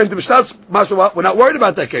and the Mishnah's mashma, we're not worried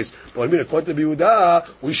about that case. But I mean, according to the Yehuda,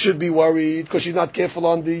 we should be worried because she's not careful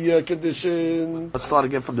on the condition. Let's start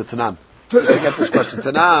again from the Tanan. Just to get this question,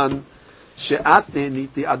 Tanan. She'at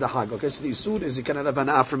ne'niti ad hag. Okay, so the isur is you cannot have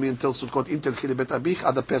hana'ah from me until Sukkot im telchili bet abich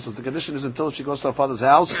ad Pesach. The condition is until she goes to her father's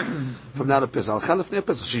house from now to Pesach.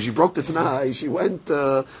 She broke the Tanah. She went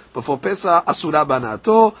before Pesach. Asura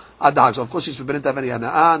banato ad hag. So of course she's forbidden to have any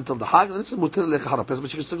hana'ah until the hag. And this is mutil lechahara Pesach, but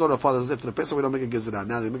she can still go to her father's house after the Pesach. We don't make a gezerah.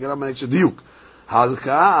 Now the Gemara makes a diuk.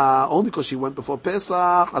 Halka, only because she went before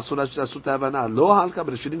Pesach, asura to have hana'ah. Lo halka,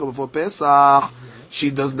 but if she didn't go before Pesach, she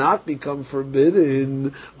does not become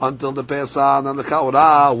forbidden until the Pesach and the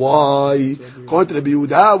Chaura. Why? According to the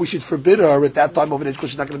Yehuda, we should forbid her at that time of age because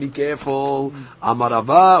she's not going to be careful.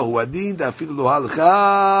 Amarava, huadin, dafilu lo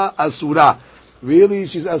halcha, asura. Really,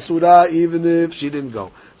 she's asura even if she didn't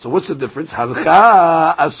go. So what's the difference?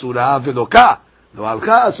 Halcha, asura, veloka. No,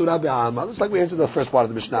 halcha asura be'alma. Looks like we answered the first part of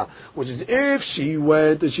the Mishnah, which is if she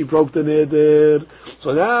went and she broke the neder,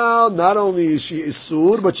 so now not only is she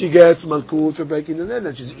isur, but she gets malkut for breaking the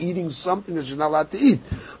neder. She's eating something that she's not allowed to eat.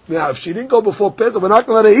 Now, if she didn't go before Pesach, we're not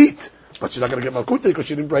going to let her eat, but she's not going to get malkut because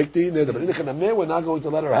she didn't break the neder. But in the Chanameh, we're not going to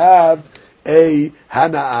let her have a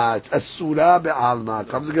hana'at, asura be'alma.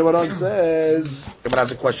 Comes the Gemara and says, Gemara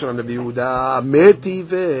has a question on the Yehuda.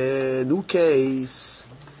 Metive, new case.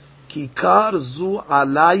 כיכר זו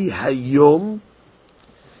עליי היום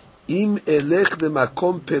אם אלך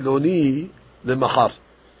למקום פלוני למחר.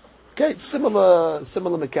 Okay,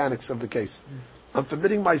 similar mechanics of the case. I'm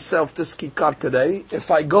forbidding myself this kikar today if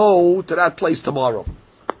I go to that place tomorrow.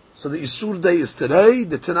 So the Isur day is today,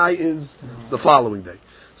 the Tanai is the following day.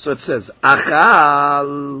 So it says,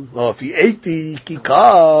 Achal, if he ate the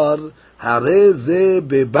kikar, hare ze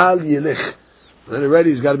bebal yelech. Then already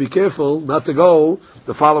he's got to be careful not to go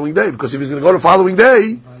the following day, because if he's going to go the following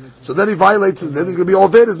day, so then he violates his, then he's going to be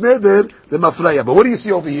over his neder, the mafreya. But what do you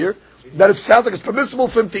see over here? That it sounds like it's permissible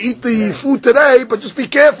for him to eat the food today, but just be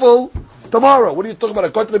careful tomorrow. What are you talking about?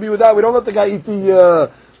 According to the Yehuda, we don't let the guy eat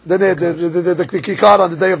the kikar on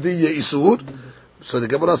the day of the isur. So the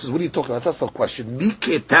Gemara says, what are you talking about? That's the question.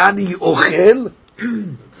 Miketani ochel?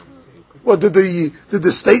 What did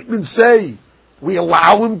the statement say? We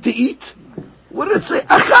allow him to eat? What did it say?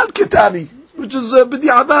 Achal ketani, which is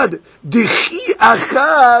b'di'avad. Dechi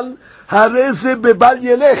achal hareze bebal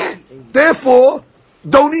yelech. Therefore,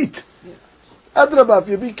 don't eat. Adrabah, if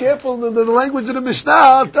you be careful, the language of the Mishnah,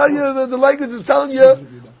 I'll tell you, the language is telling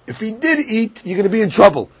you, if he did eat, you're going to be in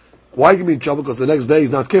trouble. Why are you going to be in trouble? Because the next day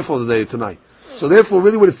he's not careful the day tonight. So therefore,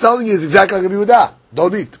 really what it's telling you is exactly like a Yehuda.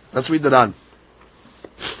 Don't eat. Let's read the Ran.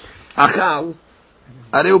 Achal,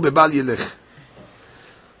 areu bebal yelech.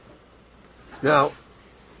 Now,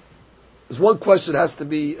 there's one question that has to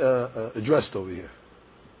be addressed over here.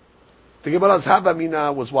 The Gemara's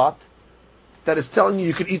Havamina was what? That is telling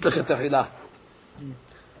you can eat lechet tahilah.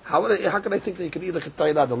 How can I think that you can eat lechet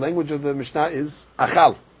tahilah? The language of the Mishnah is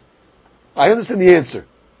achal. I understand the answer.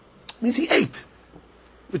 It means he ate,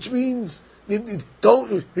 which means he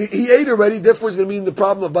ate already. Therefore, he's going to be in the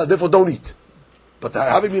problem of therefore don't eat. But the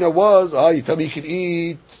Havamina was, you tell me you can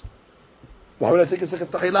eat. Why would I think it's lechet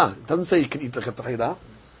tahilah? It doesn't say you can eat lechet tahilah.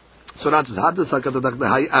 So now it says hadas hakadak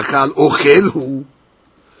hay achal ochelhu.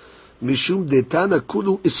 Mishum detana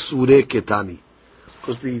kulu isure ketani,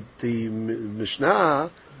 because the Mishnah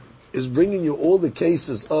is bringing you all the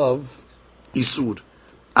cases of isur.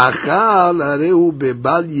 Achal hareu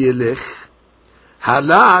bebal yelech,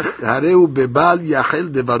 halach hareu bebal yachel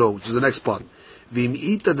devaro, which is the next part. V'im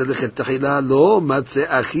ita delechet tachila lo matze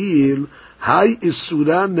achil hay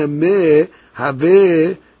isura neme have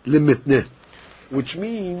limitne, which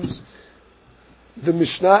means the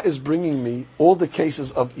Mishnah is bringing me all the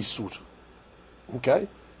cases of Isur. Okay?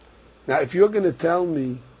 Now, if you're going to tell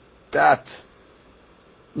me that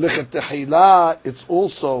Lechet Tehillah, it's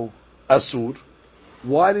also Asur,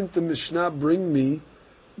 why didn't the Mishnah bring me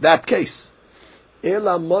that case?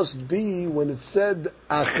 Ela must be, when it said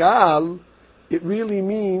Achal, it really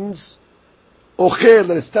means Ochel,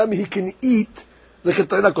 that it's telling me he can eat Lechet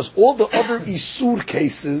Tehillah, because all the other Isur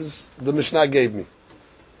cases the Mishnah gave me.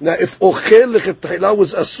 Now, if ochel lechet tahilah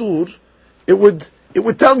was asur, it would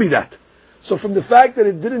tell me that. So, from the fact that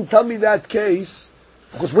it didn't tell me that case,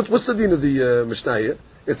 because what's the din of the Mishnah here?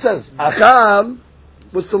 It says achal.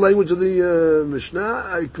 What's the language of the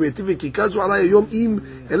Mishnah? Creativity kikazu alay yom im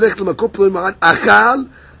elech l'makom ploim achal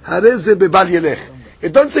hareze bebal yelech.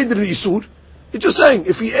 It doesn't say that it's isur. It's just saying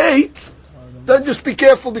if he ate, then just be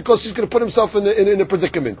careful because he's going to put himself in a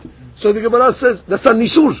predicament. So the Gemara says that's not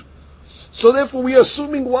nisur. So therefore, we are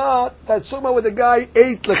assuming what? That's talking about when the guy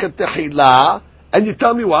ate lechet tehillah, and you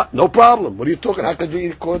tell me what? No problem. What are you talking? How could you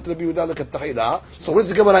eat according to the Yehuda lechet tehillah? So what does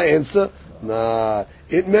the Gemara answer? Nah,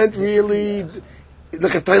 it meant really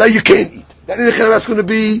lechet tehillah you can't eat. That is going to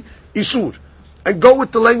be isur. And go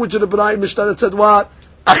with the language of the B'nai Mishnah that said what?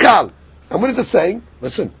 Achal. And what is it saying?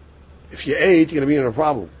 Listen, if you ate, you're going to be in a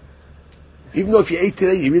problem. Even though if you ate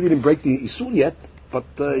today, you really didn't break the isur yet. But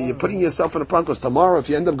you're putting yourself in a problem because tomorrow, if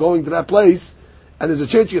you end up going to that place, and there's a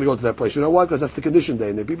chance you're going to go to that place, you know why? Because that's the condition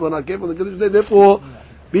day, and the people are not careful in the condition day. Therefore,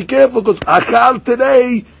 be careful because achal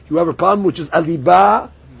today, you have a problem which is aliba.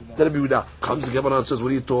 Then Yehuda comes to Gemara and says,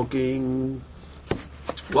 "What are you talking?"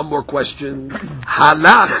 One more question.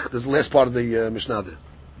 Halach. This is the last part of the Mishnah there.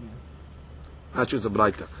 Actually, it's a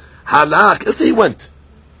braita. Halach. Let's say he went.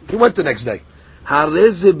 He went the next day.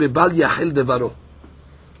 Hareze bebal yachil devaro.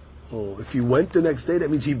 Oh, if he went the next day, that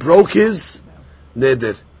means he broke his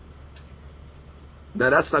neder. Now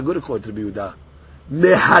that's not good according to the Yehuda.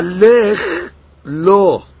 Mehalech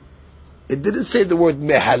lo. It didn't say the word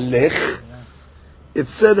mehalech. It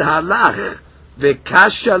said halach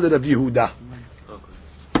vekasha l'Rav Yehuda.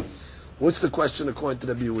 What's the question according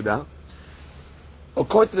to the Yehuda?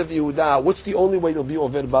 According to the Yehuda, what's the only way to be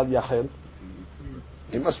over bal yachel?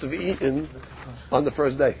 He must have eaten on the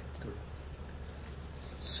first day.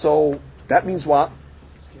 So that means what?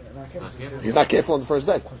 He's not careful on the first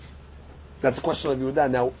day. That's the question of Yehuda.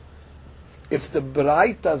 Now, if the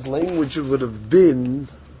Braita's language would have been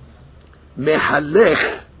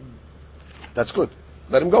mehalech, that's good.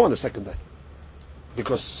 Let him go on the second day,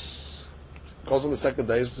 because goes on the second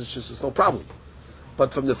day, it's no problem.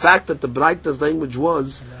 But from the fact that the Braita's language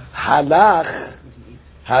was halach,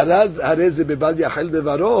 harez bebal yachel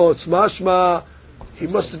devaro, it's mashma. He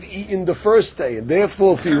must have eaten the first day, and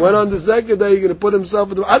therefore, if he went on the second day, he's going to put himself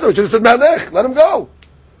in the. I thought he should have said Malech. Let him go.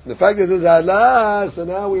 And the fact is, it's halach. So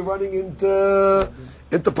now we're running into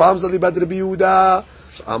problems of the Rabbi Yehuda.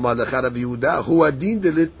 So Amar lecha Rabbi Yehuda, hu adin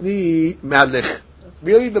delitni Malech.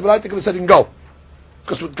 Really, the Braita could have said, "You can go,"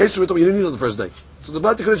 because in case we thought you didn't eat on the first day. So the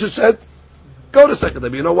Braita could have just said, "Go the second day."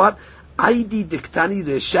 But you know what? Aidi diktani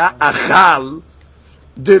lesha achal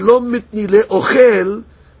delo mitni le ochel.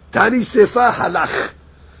 Tani sefa halach,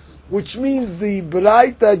 which means the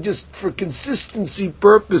Braita, just for consistency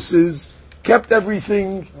purposes, kept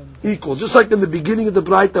everything equal. Just like in the beginning of the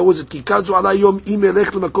bright, that was it. Kikazu ala yom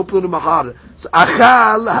imelech l'makoplu l'machar. So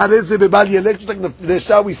achal hareze bebal yelech. Just like in the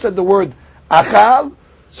Resha, we said the word achal.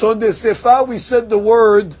 So in the Sefa, we said the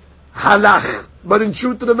word halach. But in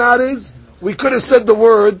truth of the matter is, we could have said the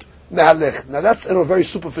word mehalech. Now that's on a very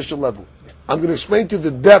superficial level. I'm going to explain to you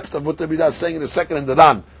the depth of what the Bidah is saying in a second in the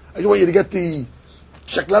Ran. I just want you to get the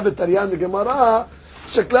Shekla v'Taryan, the Gemara.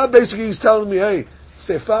 Shekla basically is telling me, hey,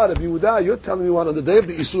 Sefa, Rabbi Yehuda, you're telling me what, on the day of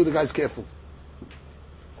the Isur, the guy's careful.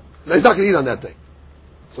 He's not going to eat on that day.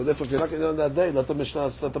 So therefore, if you're not going to eat on that day, let the Mishnah,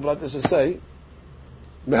 let the Brayta say,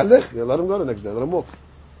 mehalech, let him go the next day, let him walk.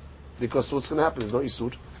 Because what's going to happen? There's no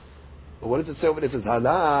Isur. But what does it say over there? It says,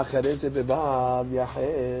 halach, hareze bebal,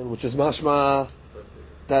 yachel, which is mashma,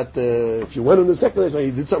 that if you went on the second day,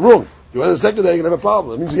 you did something wrong. If you went on the second day, you're going to have a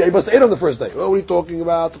problem. It means you must have ate on the first day. What are you talking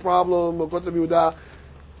about? It's a problem.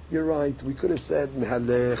 You're right. We could have said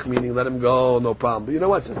mehalech, meaning let him go, no problem. But you know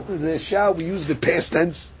what? Since the Resha, we use the past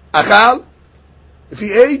tense. Achal, if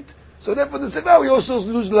he ate, so therefore the Sefer, we also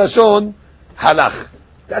use the Lashon, halach.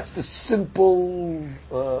 That's the simple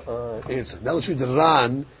answer. Now let's read the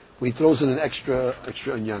Ran. We throws in an extra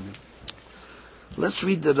inyan. Let's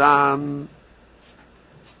read the Ran.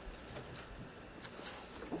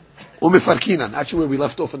 Umefarkinan. Actually, where we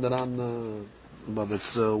left off in the Ran above,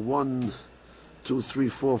 it's 1, 2, 3,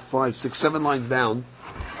 4, 5, 6, 7 lines down.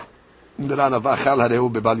 In the Ran of Achal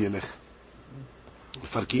Hareu Bebal Yelech.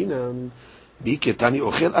 Umefarkinan. Bi ketani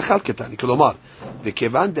ochel achal ketani. Kolomar,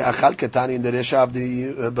 וכיוון דאכל ketani in the Resha of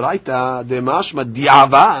the Braita, דמשמע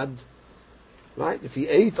diavad. Right? If he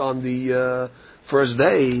ate on the first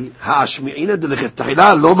day, ha'ashmi'ina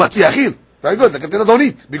delechetahila lo matzi achil. Very good. Lekatila don't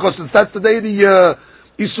eat because that's the day of the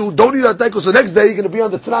Isu. Don't eat that day because the next day you're going to be on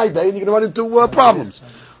the Tanai day and you're going to run into problems.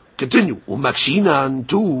 Continue. Umakshinan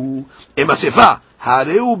tu emasefa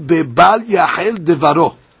hareu bebal yachel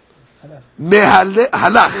devaro.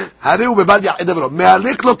 Halach hareu bebal yachel devaro.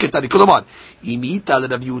 Mehalech lo ketani. Kolomar, imita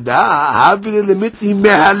l'Rav Yehuda havile lemitni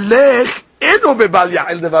mehalech eno bebal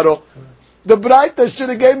yachel devaro. The Braita should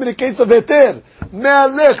have gave me the case of Heter.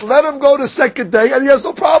 Me'alech, let him go the second day, and he has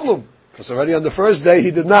no problem. Because already on the first day, he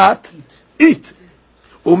did not eat.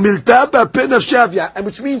 Umilta ba'peh nafshavya, and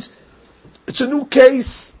which means, it's a new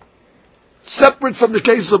case, separate from the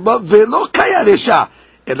case above. Ve'lo kaya resha,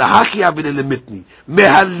 ela haki avile lemitni.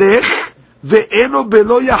 Me'alech, ve'eno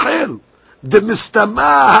belo yachel.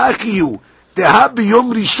 Demistama hakiyu. Deha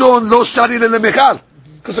biyom rishon lo shari le'lemechal.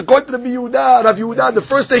 Because according to the Rav Yehuda, the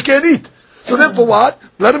first day can't eat. So then for what?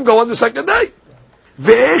 Let him go on the second day.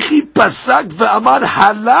 Ve'echi pasak ve'amar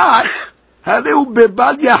halach hareu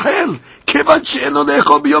bebal yachel kevan she'eno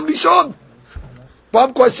le'echol biyom rishon.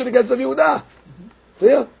 Bomb question against Rav Yehuda.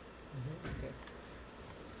 Yeah.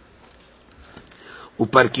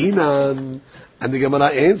 Uparkinan, and the Gemara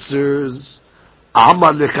answers,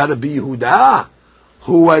 Amar lecha Rabbi Yehuda,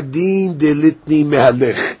 hu adin delitni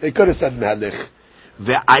mehalech. They could have said mehalech.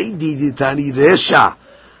 Ve'aidi ditani resha.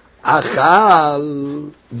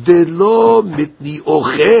 Achal delo mitni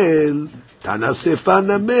ochel tanasefa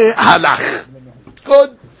name halach.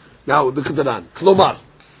 Good. Now look at the Ran. Klomar.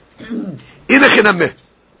 Inechename.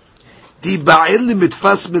 Di ba'el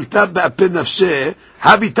mitfas miltab ba'apeh nafsheh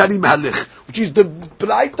habitani mehalech. Which is the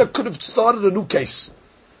Braita could have started a new case.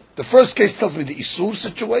 The first case tells me the Isur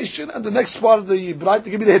situation, and the next part of the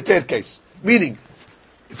Braita give me the Heter case. Meaning,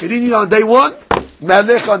 if you didn't eat on day 1,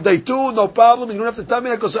 Melech on day 2, no problem. You don't have to tell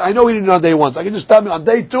me that because I know he didn't on day 1. So I can just tell me on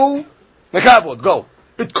day 2, Mechavod, go.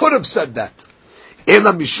 It could have said that.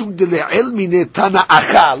 Ela mishum dele'el mine tana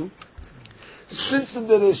achal. Since in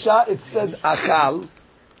the Resha it said achal,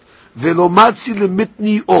 velo matzi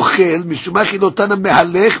lemitni ochel, mishum achi lo tana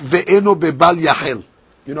mehalech ve'eno bebal yachel.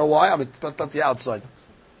 You know why? I'm at the outside.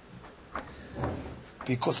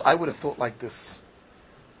 Because I would have thought like this.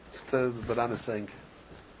 It's the Ran is saying.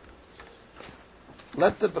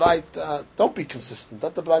 Let the Braita, don't be consistent.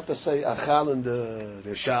 Let the Braita say achal in the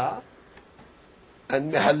Resha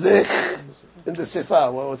and mehalech in the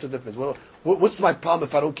Sefa. Well, what's the difference? Well, what's my problem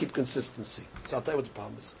if I don't keep consistency? So I'll tell you what the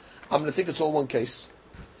problem is. I'm going to think it's all one case.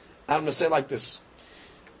 I'm going to say like this.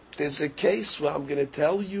 There's a case where I'm going to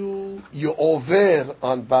tell you you're over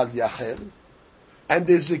on Bal Yachel, and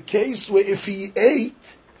there's a case where if he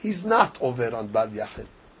ate, he's not over on Bal Yachel.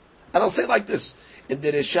 And I'll say like this. In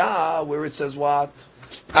the Resha, where it says what?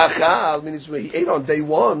 Achal, means where he ate on day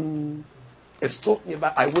 1, it's talking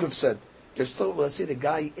about, I would have said, it's talking about, let's say the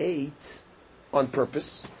guy ate on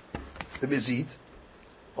purpose, the mizid.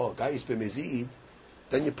 Oh, guy eats b'mizid.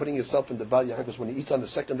 Then you're putting yourself in the Bal Yachel, because when you eat on the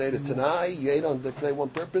second day of the Tanai, you ate on the day 1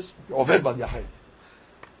 purpose, you're over Bal Yachel.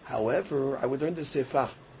 However, I would learn the Sefer.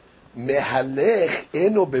 mehalech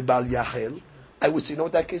eno bebal yachel, I would say, you know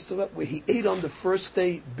what that case is about? Where he ate on the first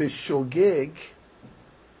day b'shogeg,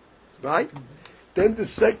 right? Then the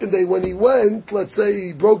second day when he went, let's say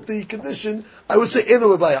he broke the condition, I would say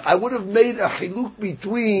eno bebal yachel. I would have made a hiluk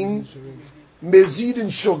between mezid and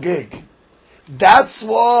shogeg. That's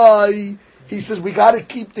why he says we got to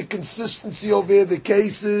keep the consistency over here. The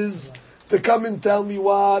cases to come and tell me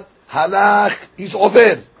what halach, he's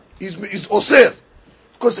over, he's osir.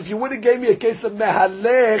 Because if you would have gave me a case of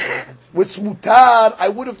mehalech with mutar, I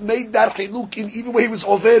would have made that hiluk in even when he was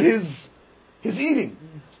over his eating.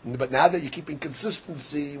 But now that you're keeping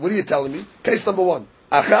consistency, what are you telling me? Case number one,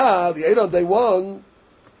 achad, you ate on day one,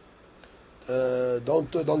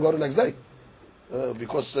 don't go the next day.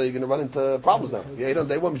 Because you're going to run into problems now. You ate on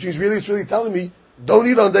day one, which means it's really telling me, don't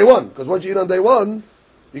eat on day one. Because once you eat on day one,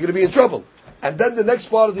 you're going to be in trouble. And then the next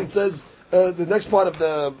part of it says, the next part of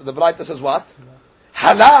the Braita says what?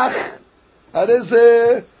 Halach, that is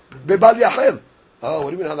bebal yachel. Oh,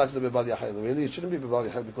 what do you mean halach is bebal yachel? Really, it shouldn't be bebal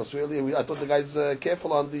yachel because really, I thought the guy's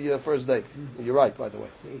careful on the first day. You're right, by the way.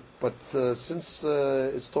 But since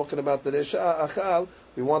it's talking about the resha achal,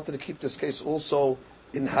 we wanted to keep this case also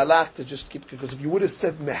in halach to just keep, because if you would have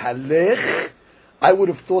said mehalech, I would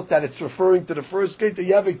have thought that it's referring to the first gate, that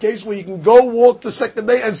you have a case where you can go walk the second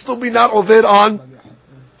day and still be not over on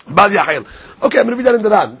bal yachel. Okay, I'm going to read that in the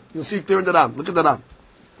Ran. You'll see it there in the Ran. Look at the Ran.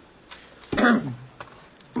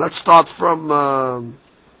 Let's start from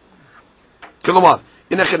כלומר,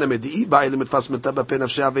 הנה כן המדיעי, בא אלה מתפס מתה בפה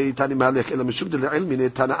נפשיה ואיתני מהלך, אלא משום דלעיל מיני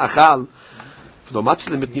תנא אכל, ולא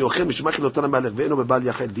מצלם את ניוחם, משום אחי לא תנא מהלך, ואינו בבל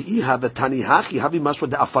יחל, דאי הווה תני הכי, הווה משהו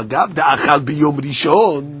דאפגיו, דאכל ביום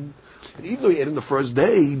ראשון, and even though he ate on the first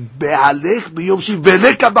day, בהלך ביום שני,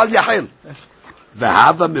 ולק הבל יחל.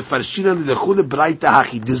 והווה מפרשינן לכו לברייתא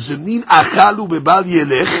הכי, דזמנין אכלו בבל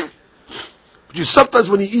ילך, which is sometimes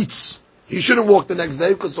when he eats, he shouldn't walk the next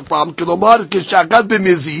day because of the problem. כלומר, כשאכל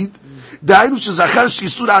במזיד, דהיינו שזכר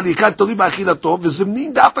שאיסור ההליכה תלוי באכילתו,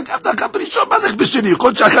 וזמנין דאפגיו דאכל בראשון, מהלך בשני,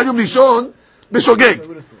 יכול שאכל יום ראשון, בשוגג.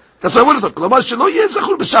 That's what I wanted to talk. כלומר, שלא יהיה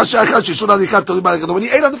זכור בשעה שאכל שאיסור ההליכה תלוי באכילתו. When he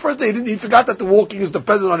ate on the first day, he forgot that the walking is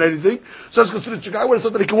dependent on anything, so it's considered shogeg. I would have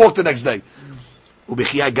thought that he can walk the next day.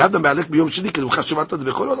 ובחייה גם המהלך ביום שני, כי למחש שבעת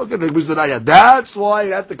ובכל עוד, that's why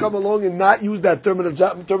you have to come along and not use that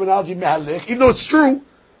terminology מהלך, even though it's true,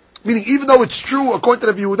 meaning even though it's true, according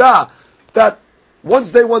to the Yehuda, that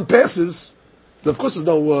once day one passes, of course there's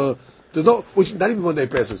no, which not even one day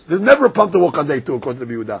passes. There's never a pump to walk on day two, according to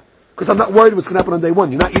the Yehuda. Because I'm not worried what's going to happen on day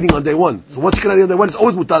one. You're not eating on day one. So once you can eat on day one, it's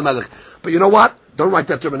always mutar melech. But you know what? Don't write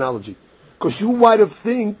that terminology. Because you might have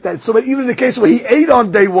think that, so even in the case where he ate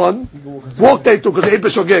on day one, walk day two, because he ate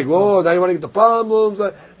b'shogeg. Oh, now you want to get the problems.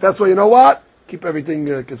 That's why, you know what? Keep everything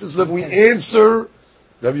consistent. If we answer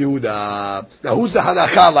Rav Yehuda. Now who's the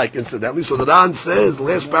halacha like, incidentally? So the Ran says,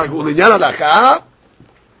 last paragraph, u'linyan halacha,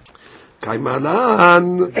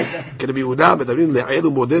 כימלן, כרבי יהודה, מדברים לעיל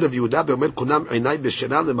ומודה רבי יהודה, ואומר כונם עיניי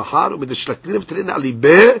בשנה למחר, ומדשלקלין ותרין על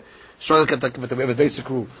ליבה, a basic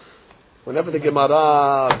rule. Whenever the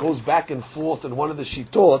Gemara goes back and forth in one of the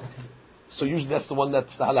shittot, so usually that's the one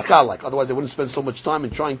that's the halakha like. Otherwise they wouldn't spend so much time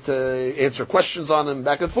in trying to answer questions on him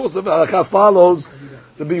back and forth. The halakha follows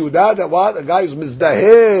the Yehuda that what? A guy who's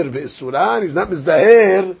mizdaher be'isuran, he's not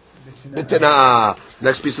mizdaher b'tena'ah.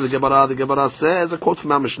 Next piece of the Gemara says, a quote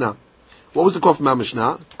from our Mishnah. What was the quote from our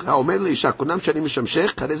Mishnah? A guy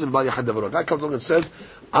comes along and says,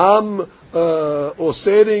 I'm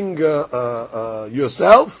osering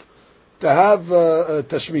yourself to have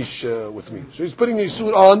tashmish with me. So he's putting the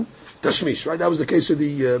Yisur on tashmish, right? That was the case of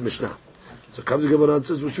the Mishnah. So comes the Gemara and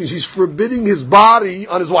says, which means he's forbidding his body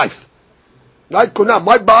on his wife. Right? Kunam,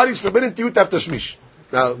 my body is forbidden to you to have tashmish.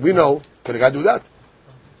 Now, we know, can a guy do that?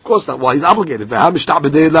 Of course not. Well, he's obligated.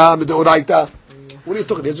 What are you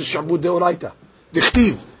talking? There's a shabud deoraita.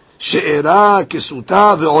 Dichtiv. She'era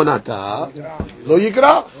kesuta ve'onata. Lo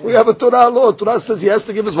yigra. We have a Torah law. Torah says he has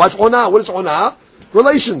to give his wife onah. What is onah?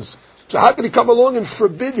 Relations. So how can he come along and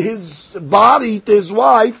forbid his body to his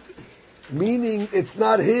wife? Meaning it's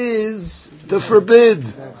not his to forbid.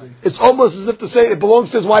 It's almost as if to say it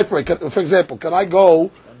belongs to his wife. Right? For example, can I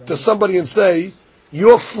go to somebody and say,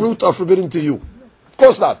 your fruit are forbidden to you? Of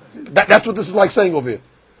course not. That's what this is like saying over here.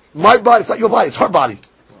 My body, it's not your body, it's her body.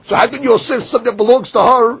 So how can you say something that belongs to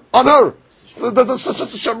her on her? Such a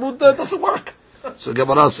shamud doesn't work. So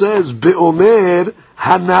Gemara says, Be'omer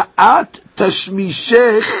hana'at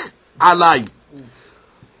tashmishech alai.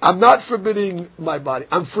 I'm not forbidding my body.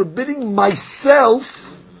 I'm forbidding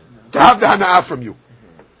myself to have the hana'ah from you.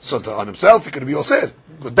 So on himself, he could be osir.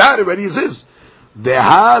 Because that already is his.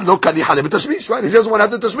 Right? He doesn't want to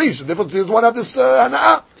have the tashmish. Therefore, he doesn't want to have this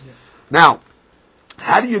hana'ah. Now,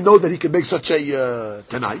 how do you know that he can make such a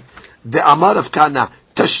tonight? The Amar of Kana,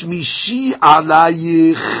 Tashmishi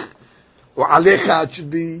alayich, or alecha it should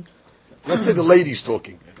be. Let's say the lady's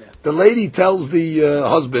talking. The lady tells the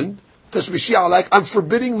husband, Tashmishi alayich, I'm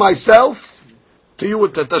forbidding myself to you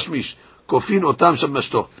with the tashmish. Kofin otam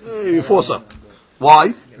shamashto. You force her.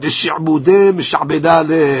 Why? Because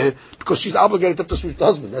she's obligated to tashmish the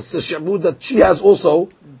husband. That's the shi'bud that she has also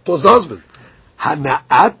towards the husband.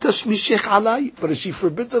 Hana'at tashmishech alai. But if she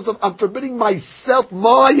forbids herself, I'm forbidding myself,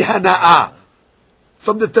 my hana'ah.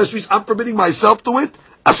 From the tashmish, I'm forbidding myself to it.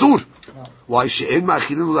 Asur. Why? She'en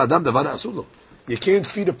ma'achilin l'adam davar asur lo. You can't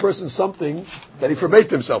feed a person something that he forbade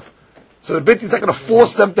himself. So the bit is not going to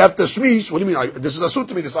force them to have tashmish. What do you mean? This is asur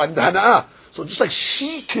to me, this I'm the hana'ah. So just like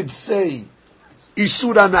she could say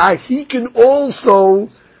isur hana'ah, he can also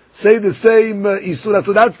say the same isur.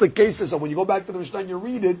 So that's the case. So when you go back to the Mishnah and you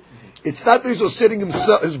read it, it's not that he's osirring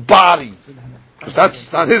himself, his body.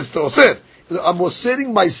 That's not his to osir. I'm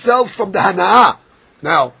osirring myself from the hana'ah.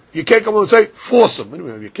 Now, you can't come and say, force him.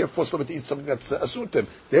 Anyway, you can't force someone to eat something that's asur to him.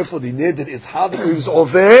 Therefore, the neder is hadir is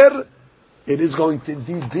over. It is going to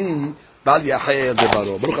indeed be Bal Yahya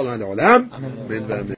Devaro. Baruch Adonai Olam. Amen.